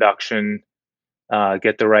into production,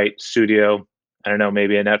 get the right studio. I don't know,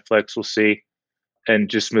 maybe a Netflix. We'll see, and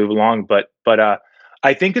just move along. But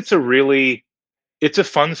I think it's a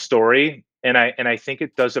fun story, and I think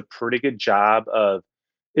it does a pretty good job of.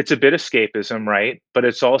 It's a bit escapism, right? But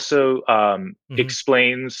it's also Hmm.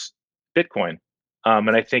 explains Bitcoin, and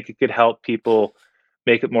I think it could help people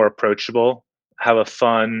make it more approachable, have a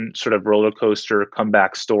fun sort of roller coaster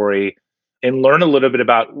comeback story, and learn a little bit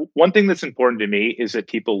about. One thing that's important to me is that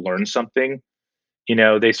people learn something.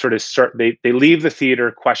 They sort of they leave the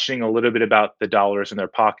theater questioning a little bit about the dollars in their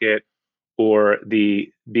pocket, or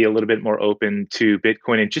be a little bit more open to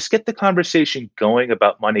Bitcoin, and just get the conversation going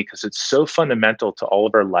about money, because it's so fundamental to all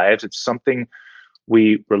of our lives. It's something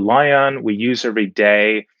we rely on, we use every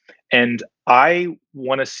day. And I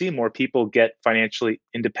want to see more people get financially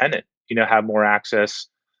independent, have more access,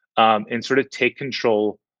 and sort of take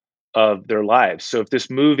control of their lives. So if this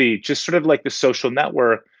movie, just sort of like The Social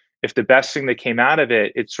Network, if the best thing that came out of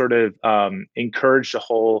it, it sort of encouraged a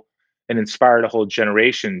whole and inspired a whole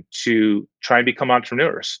generation to try and become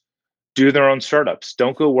entrepreneurs, do their own startups.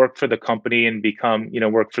 Don't go work for the company and become,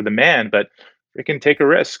 work for the man, but they can take a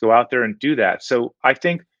risk, go out there and do that. So I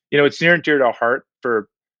think, it's near and dear to our heart for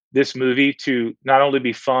this movie to not only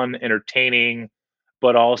be fun, entertaining,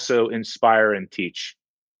 but also inspire and teach.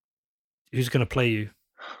 Who's going to play you?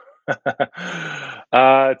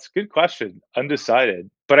 It's a good question. Undecided,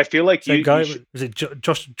 but I feel like Same you guy? should. Was it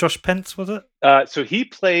Josh Pence? Was it? So he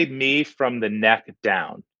played me from the neck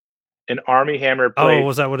down, and Army Hammer Oh, played.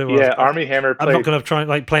 was that what it was? Yeah, Army Hammer I'm not played. going to try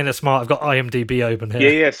like playing it smart. I've got IMDb open Yeah,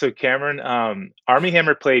 here. yeah. So Cameron, Army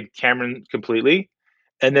Hammer played Cameron completely,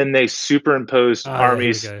 and then they superimposed Ah, yeah. Here we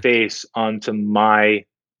Army's go. face onto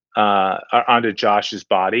onto Josh's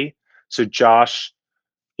body. So Josh,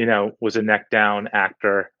 was a neck down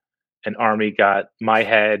actor, and Army got my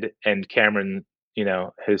head, and Cameron,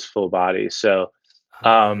 his full body. So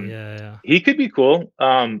Ah, um, yeah, yeah. he could be cool.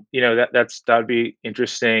 That'd be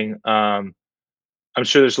interesting. I'm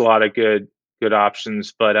sure there's a lot of good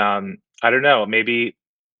options, but I don't know. Maybe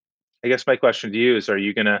I guess my question to you is: are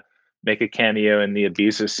you gonna make a cameo in the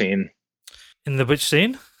Ibiza scene? In the which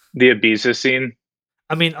scene? The Ibiza scene?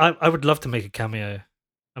 I mean, I would love to make a cameo.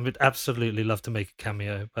 I would absolutely love to make a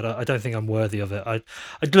cameo, but I don't think I'm worthy of it. I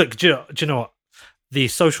look. Do you know what? The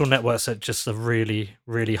Social Network set just a really,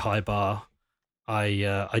 really high bar.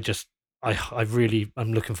 I just I really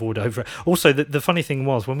I'm looking forward over it. Also, the funny thing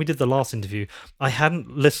was when we did the last interview, I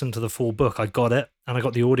hadn't listened to the full book. I got it, and I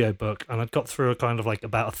got the audio book, and I'd got through a kind of like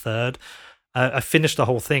about a third. I finished the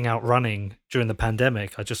whole thing out running during the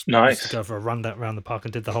pandemic. I just used to Nice. go for a run around the park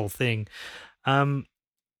and did the whole thing. Um,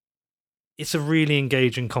 it's a really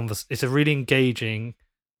engaging It's a really engaging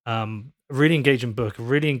book,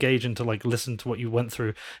 really engaging to like listen to what you went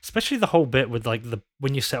through, especially the whole bit with like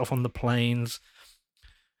when you set off on the planes.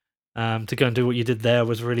 To go and do what you did there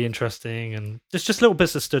was really interesting, and there's just little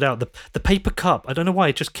bits that stood out. The paper cup. I don't know why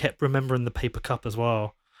I just kept remembering the paper cup as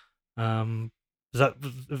well. Is that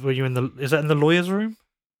were you in the? Is that in the lawyer's room?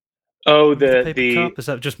 Oh, The paper cup. Is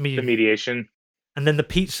that just me? The mediation. And then the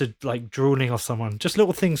pizza like drooling off someone. Just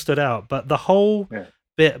little things stood out, but the whole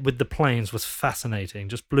bit with the planes was fascinating.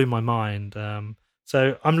 Just blew my mind.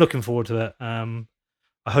 So I'm looking forward to it. I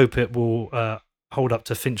hope it will hold up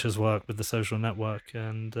to Fincher's work with The Social Network.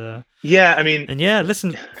 And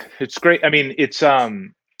listen, it's great. I mean, it's a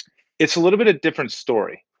little bit of different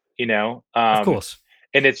story, of course,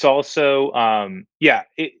 and it's also I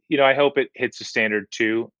hope it hits the standard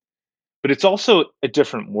too, but it's also a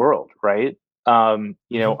different world, right?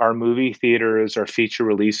 Our movie theaters, our feature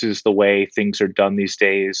releases, the way things are done these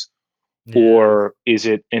days, or is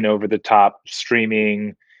it an over-the-top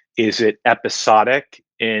streaming? Is it episodic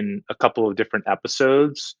in a couple of different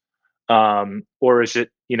episodes, or is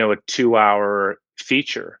it a 2-hour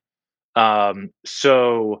feature?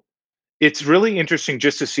 So it's really interesting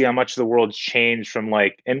just to see how much the world's changed from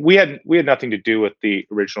and we had nothing to do with the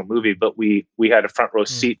original movie, but we had a front row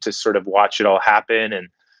seat to sort of watch it all happen, and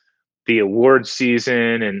the award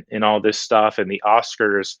season and all this stuff and the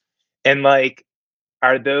Oscars. And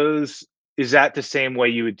is that the same way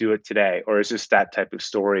you would do it today? Or is this that type of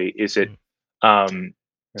story? Is it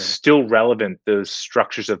still relevant, those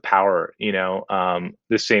structures of power,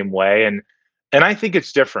 the same way? And I think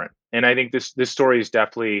it's different. And I think this story is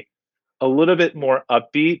definitely a little bit more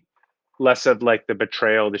upbeat, less of the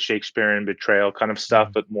betrayal, the Shakespearean betrayal kind of stuff,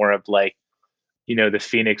 but more of the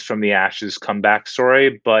Phoenix from the ashes comeback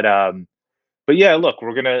story. But yeah, look,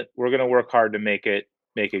 we're gonna work hard to make it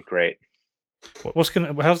great. How's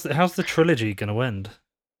the trilogy gonna end?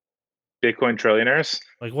 Bitcoin trillionaires.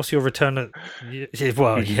 What's your return?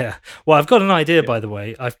 Well, yeah. Well, I've got an idea, by the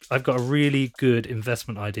way. I've got a really good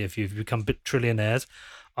investment idea for you if you become trillionaires.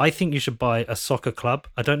 I think you should buy a soccer club.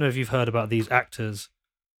 I don't know if you've heard about these actors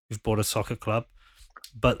who've bought a soccer club.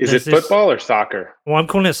 But is it football or soccer? Well, I'm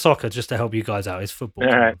calling it soccer just to help you guys out. It's football.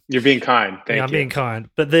 All right. You're being kind. Thank you. I'm being kind.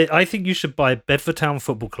 But I think you should buy Bedford Town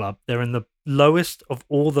Football Club. They're in the lowest of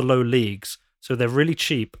all the low leagues, so they're really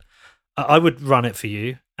cheap. I would run it for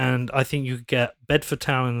you, and I think you could get Bedford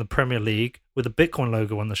Town in the Premier League with a Bitcoin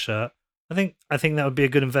logo on the shirt. I think that would be a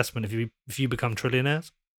good investment if you become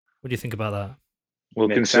trillionaires. What do you think about that? We'll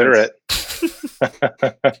consider it.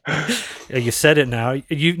 Yeah, you said it now.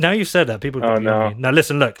 You've said that. People. Oh no. Now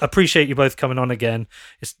listen. Look, appreciate you both coming on again.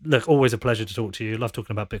 It's always a pleasure to talk to you. Love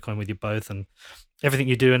talking about Bitcoin with you both and everything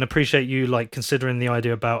you do, and appreciate you considering the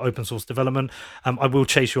idea about open source development. I will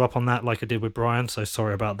chase you up on that like I did with Brian. So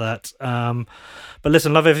sorry about that. But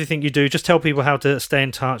listen, love everything you do. Just tell people how to stay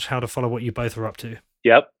in touch, how to follow what you both are up to.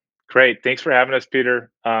 Yep. Great. Thanks for having us, Peter.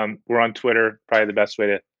 We're on Twitter. Probably the best way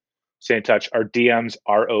to stay in touch. Our DMs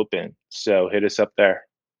are open, so hit us up there.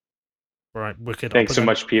 Right, wicked. Thanks so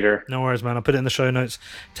much, Peter. No worries, man. I'll put it in the show notes.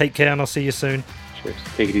 Take care, and I'll see you soon. Cheers.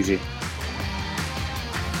 Take it easy.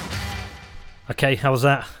 Okay, how was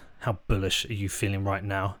that? How bullish are you feeling right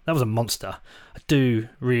now? That was a monster. I do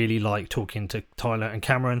really like talking to Tyler and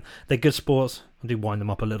Cameron. They're good sports. I do wind them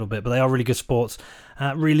up a little bit, but they are really good sports.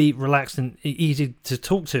 Really relaxed and easy to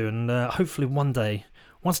talk to, and hopefully one day,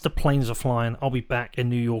 once the planes are flying, I'll be back in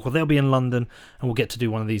New York, or they'll be in London, and we'll get to do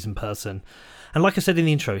one of these in person. And like I said in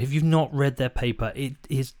the intro, if you've not read their paper, it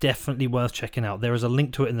is definitely worth checking out. There is a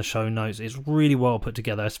link to it in the show notes. It's really well put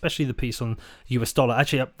together, especially the piece on US dollar.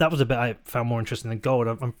 Actually, that was a bit I found more interesting than gold.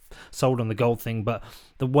 I'm sold on the gold thing, but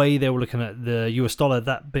the way they were looking at the US dollar,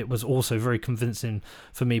 that bit was also very convincing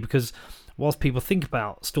for me, because whilst people think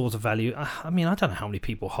about stores of value, I mean, I don't know how many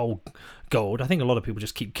people hold gold. I think a lot of people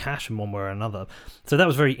just keep cash in one way or another. So that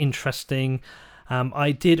was very interesting.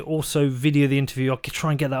 I did also video the interview. I'll try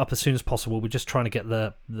and get that up as soon as possible. We're just trying to get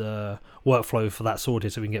the workflow for that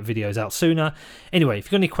sorted so we can get videos out sooner. Anyway, if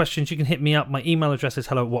you've got any questions, you can hit me up. My email address is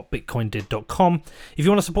hello@whatbitcoindid.com. If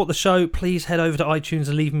you want to support the show, please head over to iTunes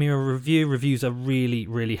and leave me a review. Reviews are really,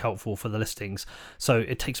 really helpful for the listings. So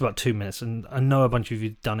it takes about 2 minutes. And I know a bunch of you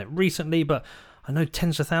have done it recently, but I know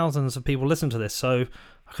tens of thousands of people listen to this. So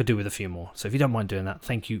I could do with a few more. So if you don't mind doing that,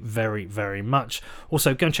 thank you very, very much.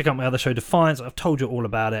 Also, go and check out my other show, Defiance. I've told you all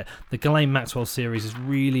about it. The Ghislaine Maxwell series is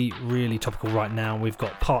really, really topical right now. We've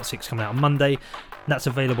got part 6 coming out on Monday. That's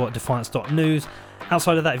available at defiance.news.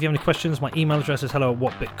 Outside of that, if you have any questions, my email address is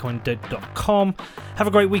hello@whatbitcoindid.com. Have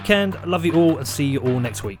a great weekend. Love you all and see you all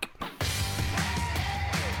next week.